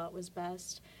what they thought was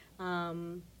best.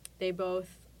 They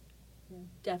both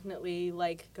definitely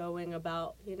like going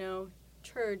about,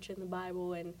 church and the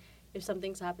Bible, and if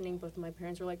something's happening, both of my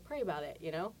parents were like, pray about it,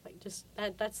 like just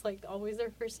that's like always their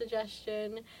first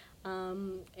suggestion.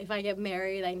 If I get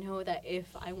married, I know that if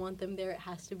I want them there, it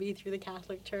has to be through the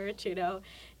Catholic Church,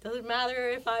 doesn't matter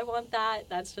if I want that,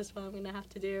 that's just what I'm gonna have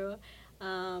to do.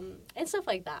 And stuff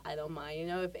like that, I don't mind,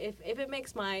 if it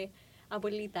makes my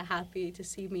abuelita happy to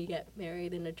see me get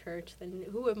married in a church, then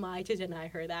who am I to deny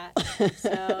her that?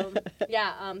 So,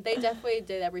 yeah, they definitely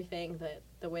did everything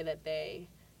the way that they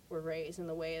were raised and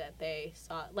the way that they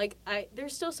saw it. Like,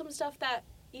 there's still some stuff that,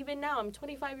 even now, I'm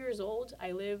 25 years old,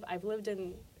 I've lived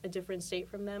in a different state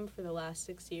from them for the last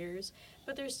 6 years,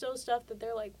 but there's still stuff that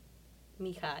they're like,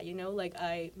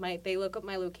 mija, like, they look up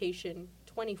my location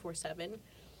 24/7,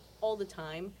 all the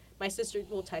time. My sister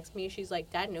will text me. She's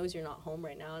like, Dad knows you're not home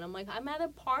right now. And I'm like, I'm at a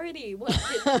party. What?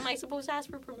 Am I supposed to ask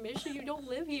for permission? You don't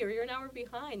live here. You're an hour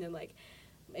behind. And, like,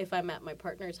 if I'm at my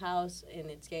partner's house and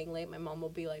it's getting late, my mom will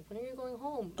be like, when are you going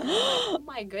home? And I'm like, oh,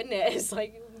 my goodness.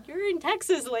 Like, you're in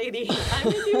Texas, lady. I'm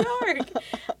in New York.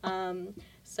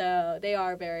 So they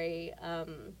are very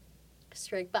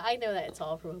strict. But I know that it's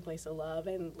all from a place of love.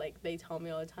 And, like, they tell me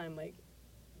all the time, like,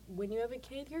 when you have a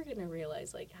kid, you're going to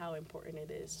realize, like, how important it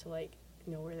is to, like,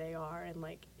 know where they are, and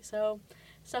like, so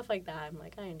stuff like that, I'm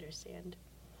like, I understand.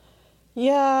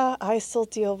 Yeah, I still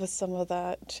deal with some of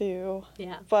that too.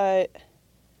 Yeah. But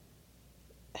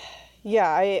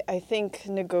yeah, I think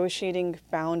negotiating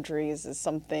boundaries is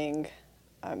something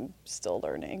I'm still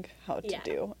learning how to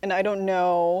do. And I don't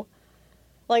know,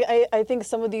 like, I think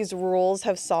some of these rules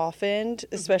have softened,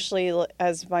 especially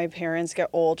as my parents get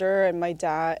older and my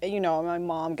dad, my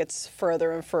mom gets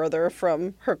further and further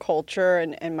from her culture,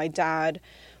 and my dad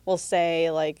will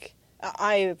say, like,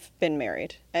 I've been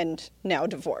married and now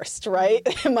divorced, right?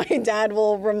 And my dad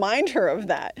will remind her of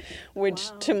that, which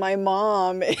to my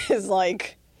mom is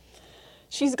like,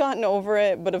 she's gotten over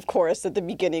it, but of course at the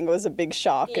beginning it was a big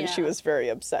shock and she was very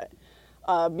upset.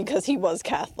 Because he was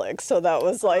Catholic, so that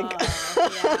was like,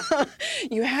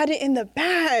 you had it in the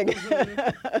bag.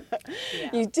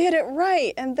 You did it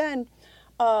right. And then,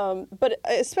 but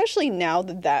especially now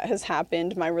that has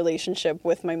happened, my relationship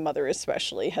with my mother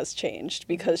especially has changed,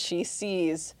 because she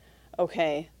sees,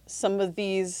 okay, some of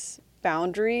these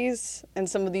boundaries and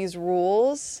some of these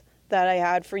rules that I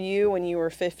had for you when you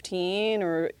were 15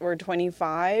 or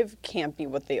 25 can't be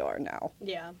what they are now.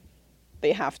 Yeah.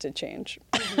 They have to change.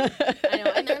 I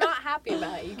know, and they're not happy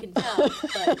about it. You can tell,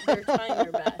 but they're trying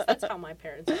their best. That's how my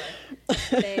parents are.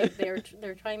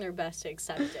 They're trying their best to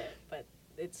accept it, but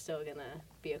it's still gonna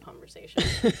be a conversation.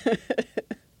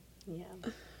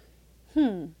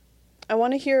 Yeah. I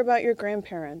want to hear about your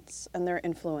grandparents and their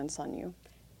influence on you.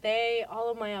 All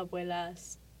of my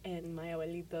abuelas and my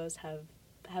abuelitos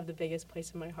have the biggest place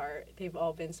in my heart. They've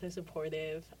all been so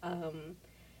supportive.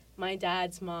 My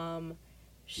dad's mom,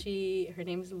 her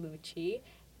name is Luchi,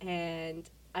 and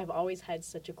I've always had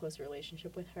such a close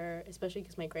relationship with her, especially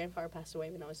because my grandfather passed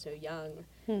away when I was so young.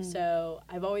 So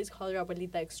I've always called her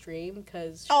Abuelita Extreme,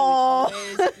 because she was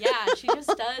always, she just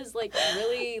does, like,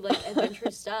 really, like,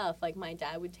 adventurous stuff. Like, my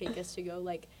dad would take us to go,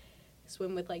 like,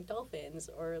 swim with, like, dolphins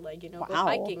or, like, go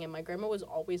hiking, and my grandma was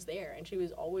always there, and she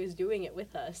was always doing it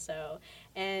with us. So,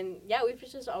 and, we've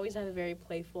just always had a very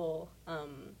playful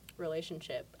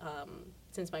relationship.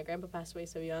 Since my grandpa passed away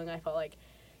so young, I felt like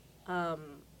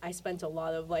I spent a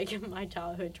lot of, like, my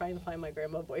childhood trying to find my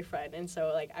grandma boyfriend. And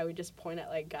so, like, I would just point at,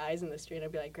 like, guys in the street and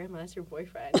I'd be like, Grandma, that's your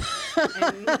boyfriend.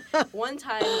 And one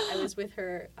time I was with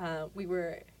her, we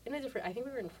were in I think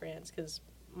we were in France, because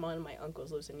one of my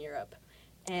uncles lives in Europe.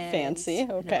 And fancy,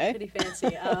 no, okay. pretty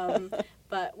fancy.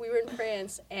 But we were in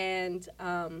France, and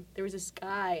there was this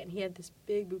guy, and he had this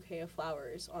big bouquet of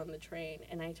flowers on the train.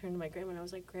 And I turned to my grandma, and I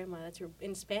was like, "Grandma, that's your..."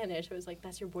 In Spanish, I was like,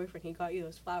 "That's your boyfriend. He got you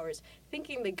those flowers,"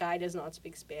 thinking the guy does not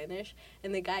speak Spanish.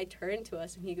 And the guy turned to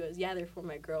us, and he goes, "Yeah, they're for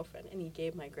my girlfriend." And he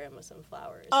gave my grandma some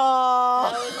flowers. Oh.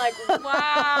 And I was like,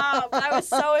 "Wow!" I was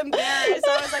so embarrassed.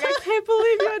 I was like, "I can't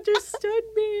believe you understood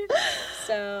me."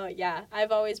 So yeah,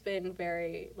 I've always been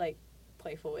very like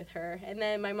playful with her. And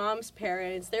then my mom's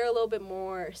parents, they're a little bit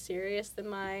more serious than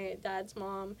my dad's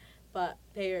mom, but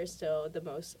they are still the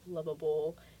most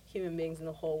lovable human beings in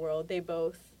the whole world. They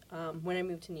both, when I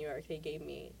moved to New York, they gave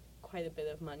me quite a bit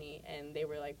of money, and they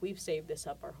were like, "We've saved this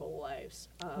up our whole lives.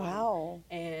 Wow.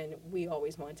 And we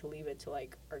always wanted to leave it to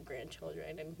like our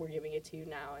grandchildren, and we're giving it to you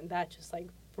now." And that just like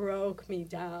broke me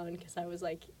down, because I was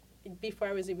like, before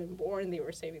I was even born, they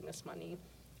were saving this money.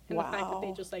 And the fact that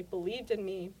they just like believed in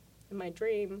me, in my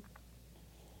dream,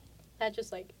 that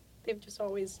just like, they've just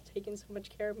always taken so much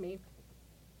care of me.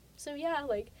 So yeah,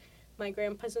 like my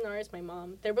grandpa's an artist, my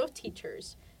mom, they're both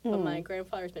teachers, but my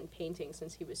grandfather's been painting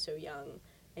since he was so young,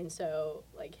 and so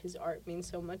like his art means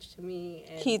so much to me.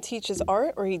 And He teaches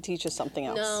art, or he teaches something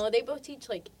else? no, they both teach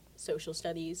like social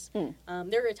studies.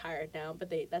 They're retired now, but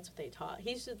that's what they taught.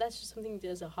 That's just something he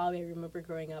did as a hobby. I remember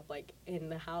growing up, like in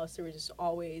the house, there were just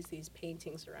always these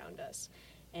paintings around us.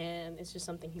 And it's just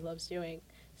something he loves doing.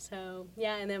 So,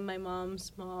 yeah, and then my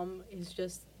mom's mom is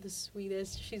just the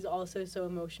sweetest. She's also so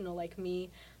emotional like me.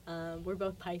 We're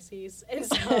both Pisces. And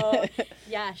so,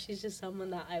 yeah, she's just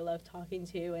someone that I love talking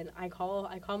to. And I call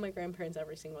my grandparents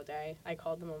every single day. I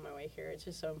called them on my way here. It's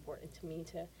just so important to me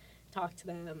to talk to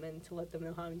them and to let them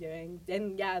know how I'm doing.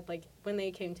 And, yeah, like, when they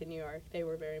came to New York, they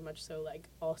were very much so, like,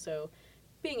 also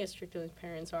being as strict as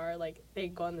parents are, like, they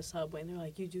go on the subway and they're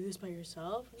like, "You do this by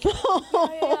yourself?"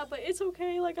 Like, yeah, but it's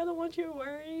okay, like, I don't want you to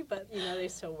worry. But, you know, they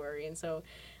still worry. And so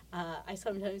I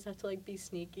sometimes have to, like, be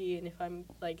sneaky. And if I'm,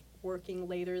 like, working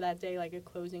later that day, like a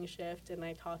closing shift, and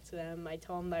I talk to them, I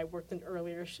tell them that I worked an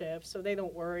earlier shift, so they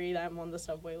don't worry that I'm on the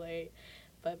subway late.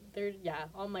 But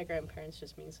all my grandparents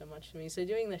just mean so much to me. So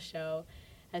doing this show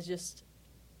has just,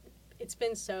 it's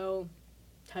been so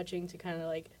touching to kind of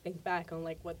like think back on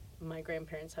like what my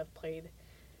grandparents have played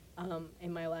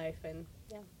in my life, and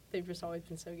yeah, they've just always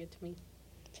been so good to me.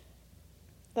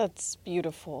 That's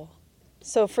beautiful.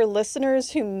 So for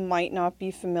listeners who might not be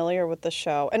familiar with the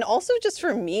show, and also just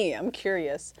for me, I'm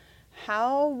curious,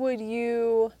 how would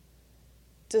you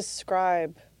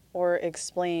describe or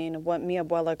explain what Mi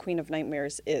Abuela, Queen of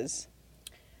Nightmares is?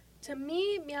 To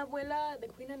me, Mi Abuela, the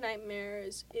Queen of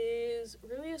Nightmares, is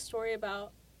really a story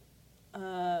about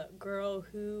a girl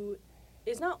who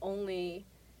is not only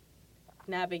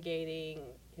navigating,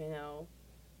 you know,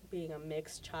 being a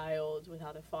mixed child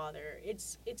without a father.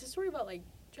 It's a story about like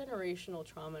generational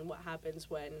trauma and what happens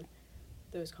when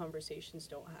those conversations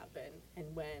don't happen,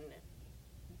 and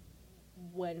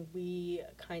when we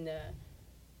kind of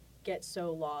get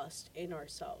so lost in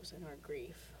ourselves and our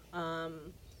grief.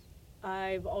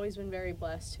 I've always been very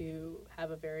blessed to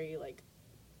have a very like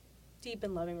deep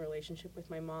and loving relationship with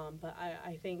my mom, but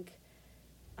I think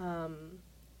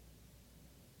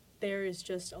there is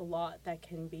just a lot that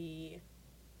can be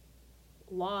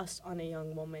lost on a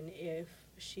young woman if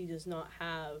she does not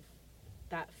have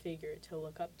that figure to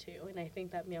look up to. And I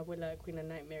think that Mi Abuela, Queen of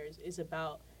Nightmares, is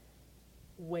about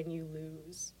when you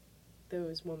lose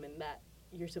those women that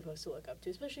you're supposed to look up to,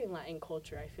 especially in Latin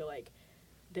culture. I feel like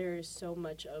there's so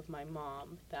much of my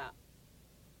mom that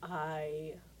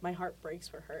my heart breaks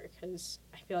for her, because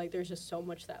I feel like there's just so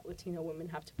much that Latino women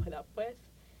have to put up with,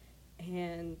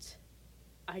 and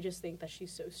I just think that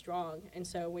she's so strong. And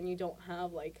so when you don't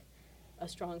have like a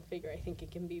strong figure, I think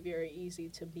it can be very easy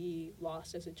to be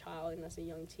lost as a child and as a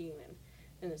young teen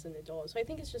and as an adult. So I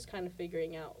think it's just kind of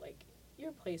figuring out like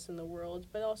your place in the world,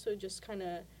 but also just kind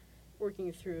of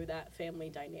working through that family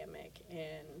dynamic,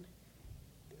 and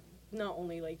not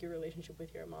only like your relationship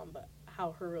with your mom, but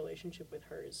how her relationship with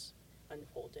hers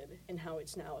unfolded and how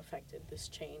it's now affected this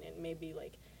chain. And maybe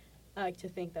like I like to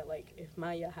think that like if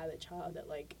Maya had a child, that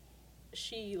like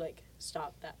she like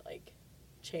stopped that like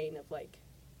chain of like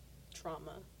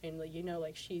trauma, and like, you know,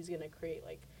 like she's gonna create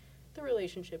like the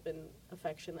relationship and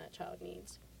affection that child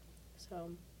needs.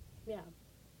 So yeah.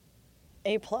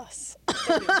 A+.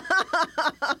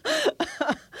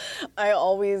 I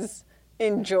always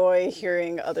enjoy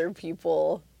hearing other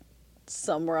people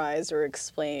summarize or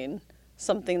explain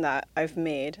something that I've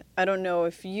made. I don't know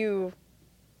if you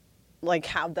like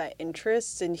have that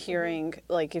interest in hearing,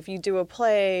 like if you do a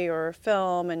play or a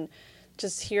film and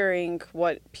just hearing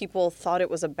what people thought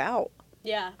it was about.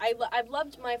 Yeah, I've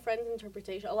loved my friends'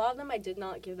 interpretation. A lot of them I did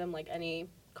not give them, like, any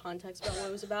context about what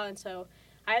it was about, and so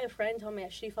I had a friend tell me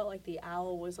that she felt like the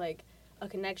owl was, like, a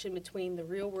connection between the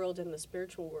real world and the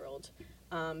spiritual world,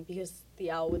 because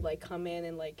the owl would, like, come in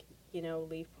and, like, you know,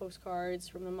 leave postcards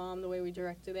from the mom the way we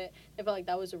directed it. I felt like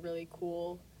that was a really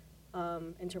cool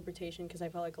interpretation, because I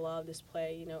felt like a lot of this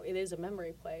play, you know, it is a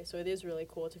memory play, so it is really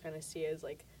cool to kind of see it as,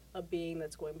 like, a being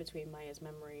that's going between Maya's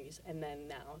memories and then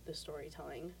now the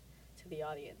storytelling to the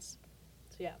audience.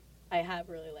 So yeah, I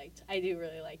do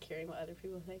really like hearing what other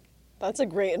people think. That's a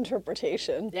great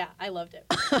interpretation. Yeah, I loved it.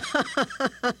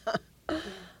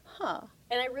 Huh.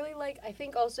 And I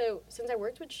think also, since I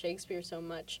worked with Shakespeare so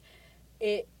much,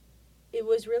 it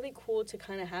was really cool to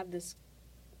kind of have this,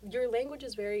 your language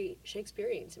is very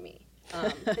Shakespearean to me,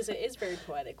 because it is very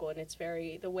poetical, and it's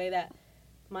very, the way that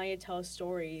Maya tells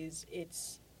stories,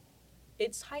 it's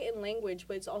heightened language,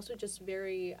 but it's also just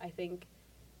very, I think,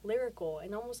 lyrical,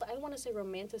 and almost, I don't want to say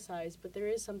romanticized, but there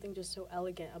is something just so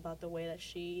elegant about the way that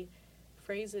she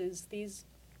phrases these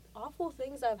awful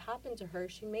things that have happened to her.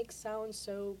 She makes sound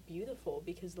so beautiful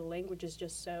because the language is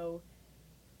just so,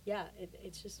 yeah,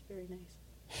 it's just very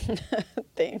nice.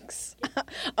 Thanks. Yeah.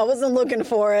 I wasn't looking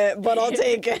for it, but I'll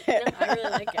take it. No, I really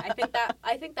like it.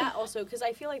 I think that also, because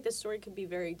I feel like this story could be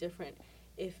very different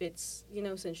if it's, you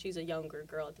know, since she's a younger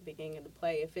girl at the beginning of the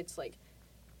play, if it's, like,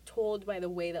 told by the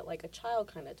way that, like, a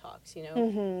child kind of talks, you know.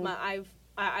 Mm-hmm.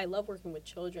 I love working with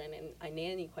children, and I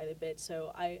nanny quite a bit,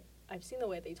 so I've seen the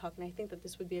way they talk, and I think that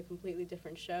this would be a completely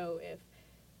different show if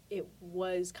it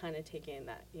was kind of taken in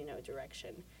that, you know,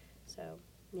 direction. So,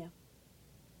 yeah.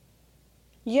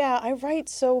 Yeah, I write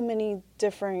so many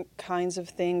different kinds of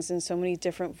things and so many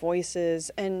different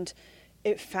voices, and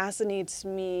it fascinates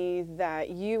me that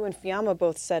you and Fiamma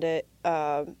both said it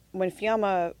when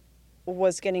Fiamma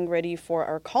was getting ready for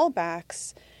our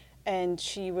callbacks, and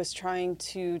she was trying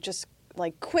to just,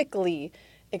 like, quickly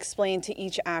explain to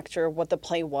each actor what the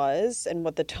play was and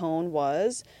what the tone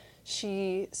was.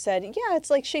 She said, yeah, it's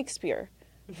like Shakespeare.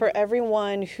 Mm-hmm. For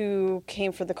everyone who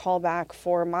came for the callback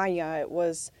for Maya, it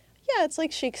was, yeah, it's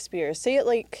like Shakespeare. Say it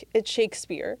like it's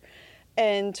Shakespeare.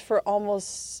 And for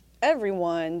almost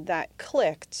everyone that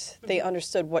clicked, they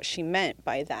understood what she meant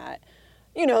by that.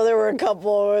 You know, there were a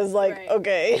couple who was like, right.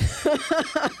 Okay,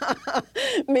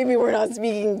 maybe we're not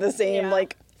speaking the same,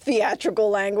 like, theatrical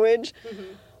language.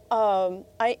 Mm-hmm.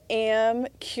 I am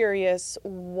curious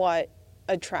what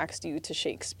attracts you to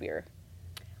Shakespeare.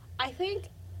 I think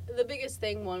the biggest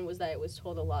thing, one, was that it was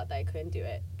told a lot that I couldn't do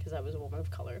it because I was a woman of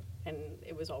color, and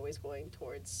it was always going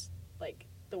towards, like,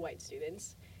 the white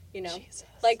students, you know? Jesus.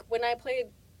 Like, when I played,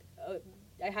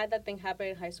 I had that thing happen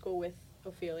in high school with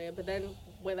Ophelia, but then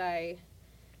when I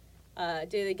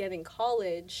did it again in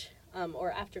college,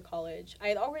 or after college, I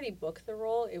had already booked the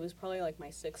role. It was probably, like, my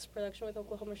 6th production with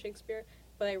Oklahoma Shakespeare,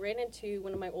 but I ran into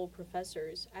one of my old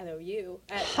professors at OU,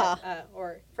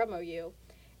 or from OU,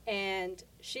 and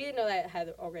she didn't know that I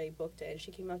had already booked it, and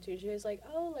she came up to me and she was like,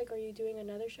 oh, like, are you doing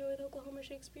another show with Oklahoma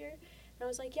Shakespeare? And I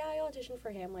was like, yeah, I auditioned for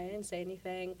Hamlet. I didn't say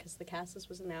anything because the cast list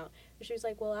wasn't out. And she was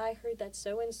like, well, I heard that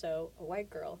so-and-so, a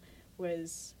white girl,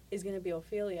 is going to be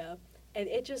Ophelia. And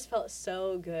it just felt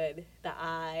so good that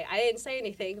I didn't say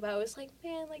anything, but I was like,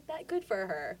 man, like, that, good for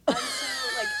her.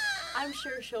 I'm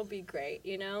sure she'll be great,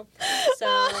 you know?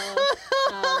 So,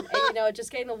 and, you know,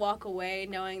 just getting to walk away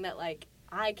knowing that, like,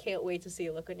 I can't wait to see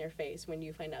a look on your face when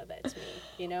you find out that it's me,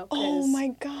 you know? Oh, my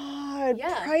God.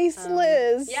 Yeah,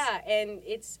 priceless. Yeah, and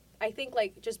it's, I think,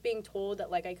 like, just being told that,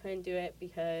 like, I couldn't do it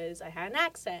because I had an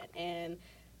accent and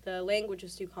the language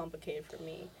was too complicated for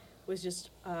me was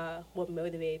just what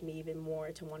motivated me even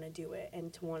more to want to do it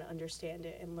and to want to understand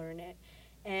it and learn it.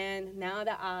 And now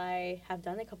that I have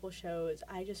done a couple shows,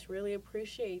 I just really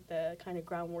appreciate the kind of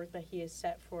groundwork that he has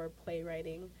set for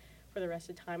playwriting for the rest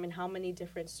of the time, and how many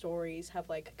different stories have,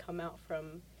 like, come out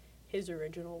from his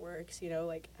original works, you know?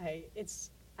 Like, I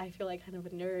feel like kind of a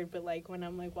nerd, but, like, when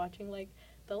I'm, like, watching, like,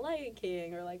 The Lion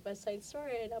King or, like, West Side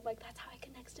Story, and I'm like, that's how I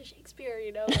connect to Shakespeare,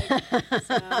 you know? Like,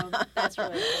 so that's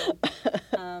really cool.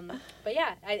 But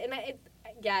yeah,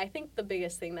 I think the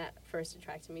biggest thing that first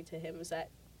attracted me to him was that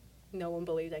no one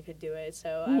believed I could do it,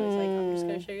 so I was like, I'm just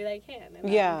going to show you that I can, and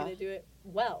I'm going to do it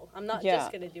well. I'm not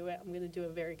just going to do it, I'm going to do a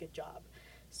very good job.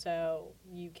 So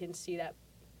you can see that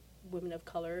women of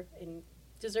color and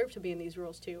deserve to be in these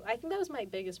roles too. I think that was my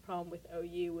biggest problem with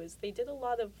OU, was they did a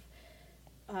lot of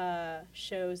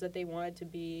shows that they wanted to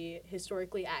be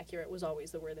historically accurate, was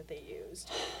always the word that they used.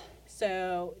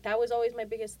 So that was always my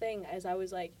biggest thing, as I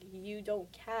was like, you don't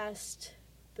cast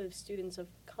the students of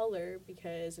color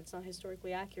because it's not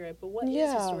historically accurate, but what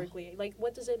is historically, like,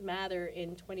 what does it matter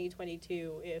in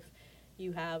 2022 if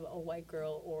you have a white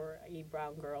girl or a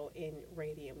brown girl in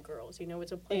Radium Girls. You know,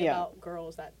 it's a play about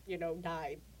girls that, you know,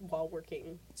 died while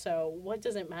working. So what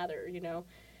does it matter, you know?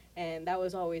 And that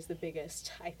was always the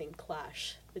biggest, I think,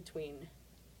 clash between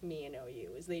me and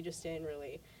OU, is they just didn't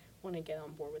really want to get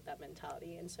on board with that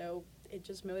mentality. And so it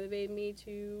just motivated me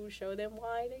to show them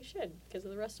why they should, because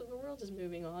the rest of the world is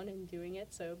moving on and doing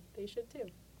it, so they should too.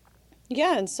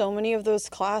 Yeah, and so many of those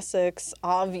classics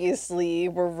obviously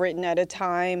were written at a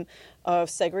time of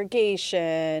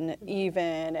segregation,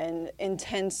 even, and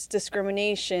intense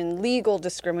discrimination, legal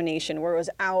discrimination, where it was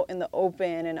out in the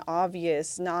open and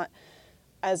obvious, not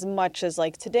as much as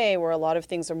like today, where a lot of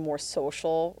things are more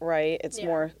social, right? It's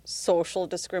more social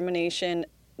discrimination,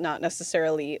 not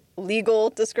necessarily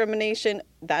legal discrimination.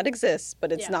 That exists,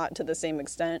 but it's not to the same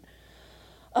extent.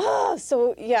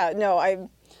 So yeah, no, I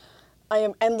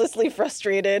am endlessly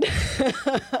frustrated.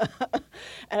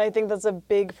 And I think that's a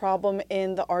big problem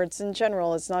in the arts in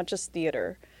general. It's not just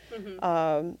theater.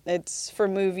 It's for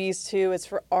movies too. It's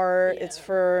for art. It's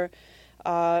for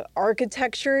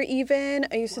architecture even.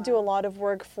 I used to do a lot of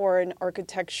work for an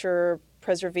architecture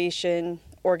preservation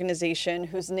organization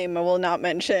whose name I will not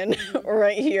mention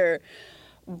right here.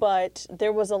 But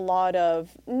there was a lot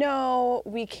of, no,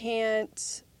 we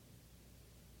can't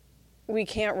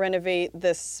renovate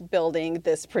this building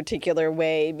this particular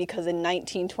way because in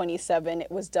 1927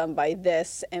 it was done by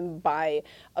this and by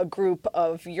a group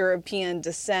of European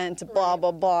descent, blah,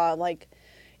 blah, blah. Like,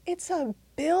 it's a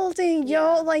building,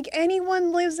 yo. Like,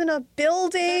 anyone lives in a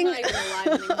building. They're not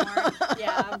even alive anymore.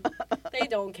 Yeah. They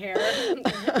don't care.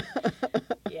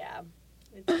 Yeah.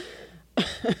 It's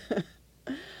weird.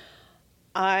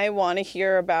 I want to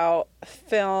hear about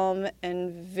film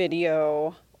and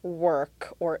video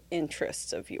work or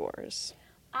interests of yours.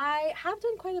 I have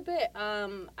done quite a bit.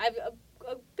 I've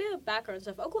a bit of background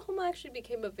stuff. Oklahoma actually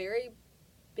became a very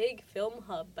big film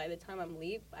hub by the time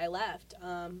I left.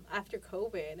 After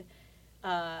COVID,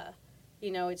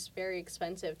 you know, it's very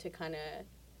expensive to kind of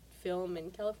film in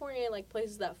California, like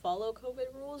places that follow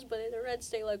COVID rules, but in a red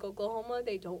state like Oklahoma,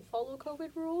 they don't follow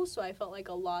COVID rules, so I felt like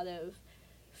a lot of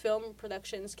film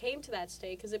productions came to that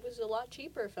state because it was a lot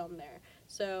cheaper to film there.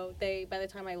 So by the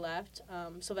time I left,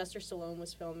 Sylvester Stallone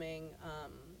was filming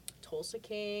Tulsa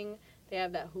King. They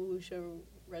have that Hulu show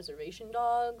Reservation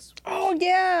Dogs. Oh,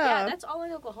 yeah! Yeah, that's all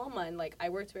in Oklahoma. And, like, I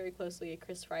worked very closely with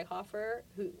Chris Freihofer,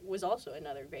 who was also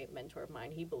another great mentor of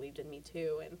mine. He believed in me,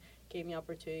 too, and gave me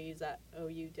opportunities that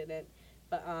OU didn't.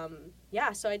 But,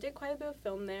 yeah, so I did quite a bit of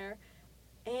film there.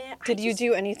 And did you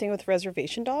do anything with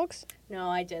Reservation Dogs? No,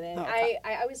 I didn't. Oh, okay.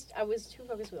 I was too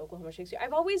focused with Oklahoma Shakespeare.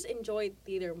 I've always enjoyed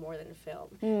theater more than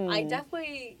film. I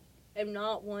definitely am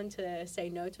not one to say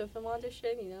no to a film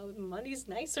audition. You know, money's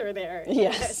nicer there.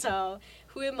 Yes. So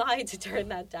who am I to turn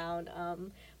that down?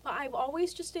 But I've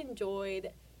always just enjoyed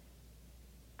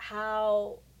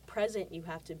how present you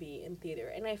have to be in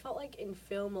theater. And I felt like in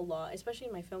film a lot, especially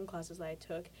in my film classes that I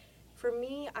took, for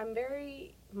me, I'm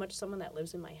very much someone that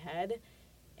lives in my head.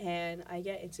 And I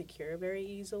get insecure very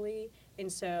easily.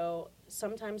 And so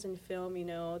sometimes in film, you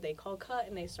know, they call cut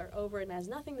and they start over and it has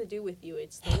nothing to do with you.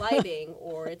 It's the lighting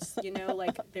or it's, you know,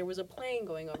 like there was a plane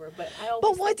going over. But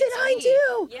what did I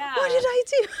do? Yeah. What did I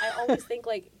do? I always think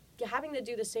like having to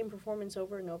do the same performance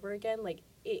over and over again, like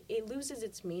it loses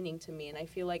its meaning to me. And I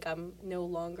feel like I'm no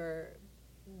longer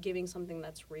giving something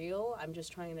that's real. I'm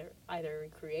just trying to either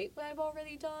recreate what I've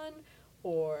already done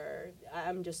or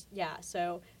I'm just,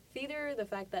 so theater, the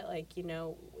fact that, like, you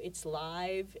know, it's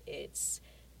live, it's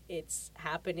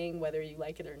happening whether you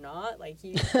like it or not, like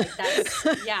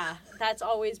that's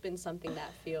always been something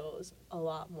that feels a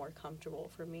lot more comfortable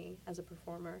for me as a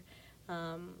performer.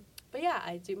 But yeah,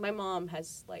 I do. My mom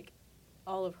has, like,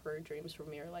 all of her dreams for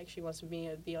me are, like, she wants me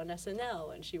to be on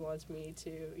SNL and she wants me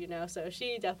to, you know, so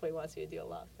she definitely wants me to do a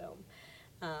lot of film.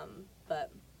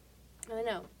 But I don't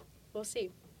know. We'll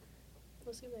see.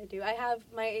 We'll see what I do. I have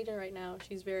my agent right now.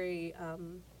 She's very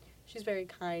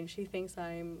kind. She thinks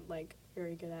I'm, like,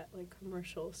 very good at, like,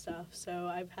 commercial stuff. So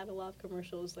I've had a lot of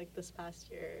commercials, like, this past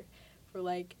year for,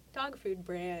 like, dog food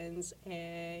brands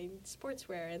and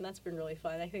sportswear, and that's been really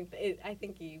fun. I think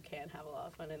you can have a lot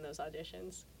of fun in those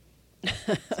auditions.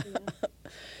 So, yeah.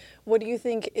 What do you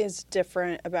think is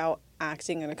different about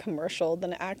acting in a commercial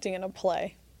than acting in a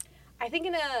play? I think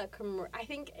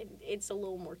it's a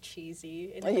little more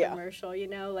cheesy in a commercial, you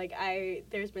know? Like,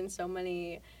 there's been so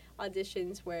many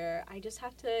auditions where I just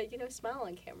have to, you know, smile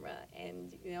on camera.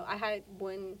 And, you know, I had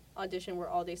one audition where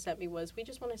all they sent me was, we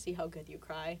just want to see how good you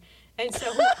cry. And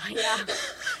so, I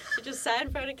just sat in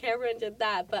front of camera and did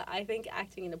that. But I think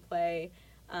acting in a play,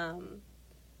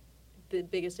 the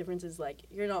biggest difference is, like,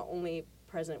 you're not only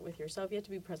present with yourself, you have to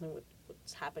be present with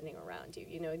what's happening around you.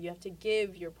 You know, you have to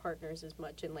give your partners as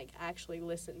much and, like, actually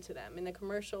listen to them. In the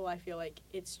commercial, I feel like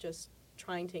it's just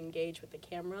trying to engage with the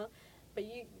camera, but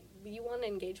you want to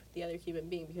engage with the other human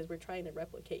being because we're trying to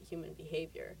replicate human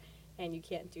behavior, and you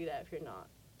can't do that if you're not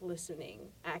listening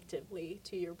actively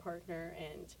to your partner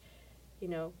and, you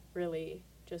know, really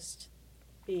just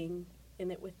being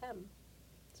in it with them.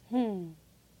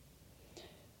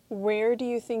 Where do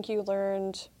you think you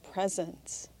learned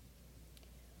presence?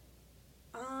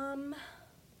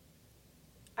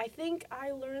 I think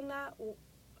I learned that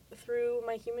through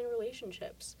my human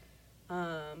relationships.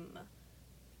 I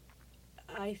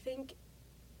think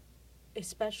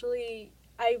especially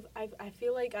I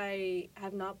feel like I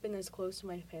have not been as close to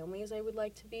my family as I would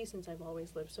like to be since I've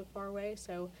always lived so far away.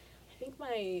 So I think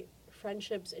my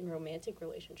friendships and romantic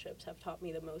relationships have taught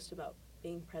me the most about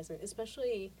being present,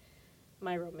 especially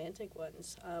my romantic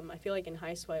ones. I feel like in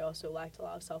high school I also lacked a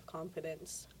lot of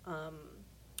self-confidence.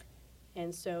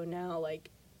 And so now, like,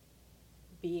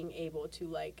 being able to,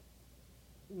 like,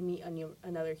 meet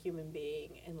another human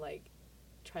being and, like,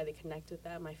 try to connect with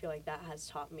them, I feel like that has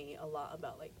taught me a lot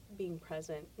about, like, being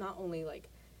present, not only, like,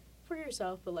 for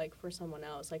yourself, but, like, for someone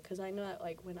else. Like, because I know that,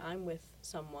 like, when I'm with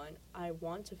someone, I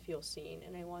want to feel seen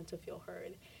and I want to feel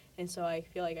heard. And so I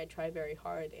feel like I try very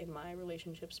hard in my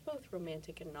relationships, both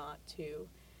romantic and not, to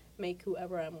make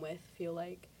whoever I'm with feel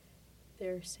like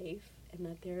they're safe and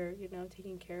that they're, you know,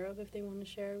 taken care of if they want to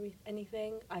share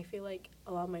anything. I feel like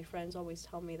a lot of my friends always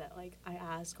tell me that, like, I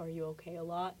ask, are you okay, a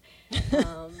lot.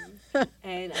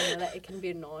 And I know that it can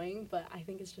be annoying, but I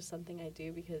think it's just something I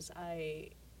do because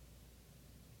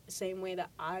same way that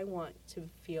I want to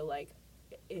feel like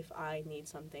if I need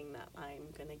something that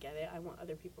I'm going to get it, I want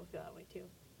other people to feel that way too.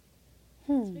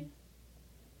 Sweet.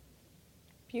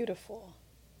 Beautiful.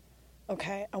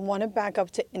 Okay, I want to back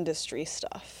up to industry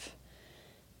stuff.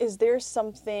 Is there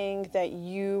something that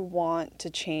you want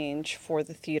to change for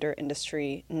the theater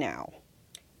industry now?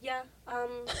 Yeah,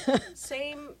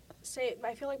 same.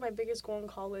 I feel like my biggest goal in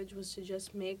college was to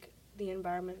just make the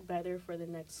environment better for the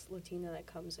next Latina that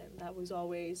comes in. That was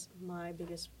always my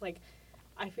biggest, like,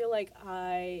 I feel like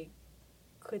I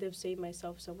could have saved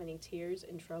myself so many tears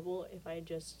and trouble if I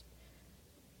just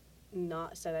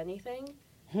not said anything.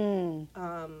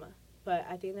 But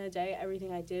at the end of the day,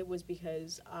 everything I did was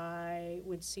because I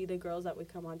would see the girls that would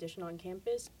come audition on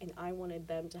campus, and I wanted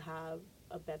them to have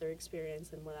a better experience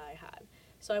than what I had.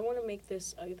 So I want to make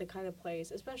this the kind of place,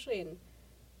 especially in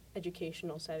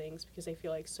educational settings, because I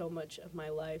feel like so much of my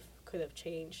life could have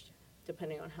changed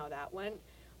depending on how that went.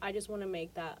 I just want to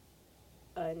make that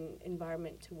an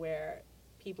environment to where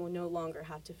people no longer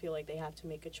have to feel like they have to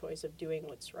make a choice of doing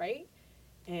what's right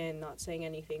and not saying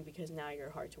anything because now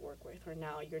you're hard to work with, or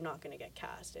now you're not going to get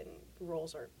cast and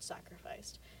roles are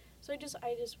sacrificed. So I just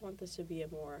want this to be a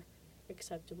more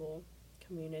acceptable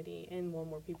community and one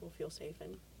where people feel safe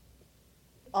in.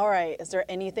 All right, is there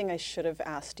anything I should have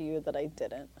asked you that I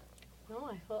didn't? No,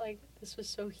 I felt like this was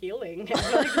so healing. I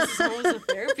felt like this is almost a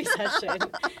therapy session.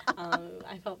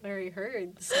 I felt very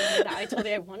heard, something that I told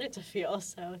you I wanted to feel,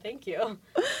 so thank you.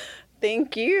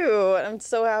 Thank you. I'm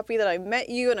so happy that I met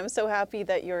you, and I'm so happy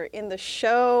that you're in the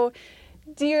show.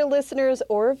 Dear listeners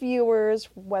or viewers,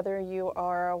 whether you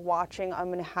are watching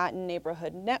on Manhattan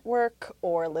Neighborhood Network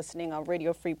or listening on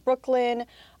Radio Free Brooklyn,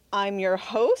 I'm your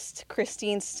host,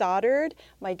 Christine Stoddard.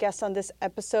 My guest on this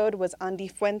episode was Andie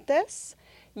Fuentes.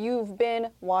 You've been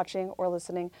watching or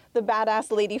listening The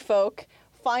Badass Lady Folk.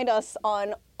 Find us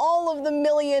on all of the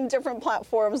million different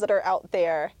platforms that are out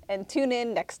there, and tune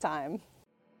in next time.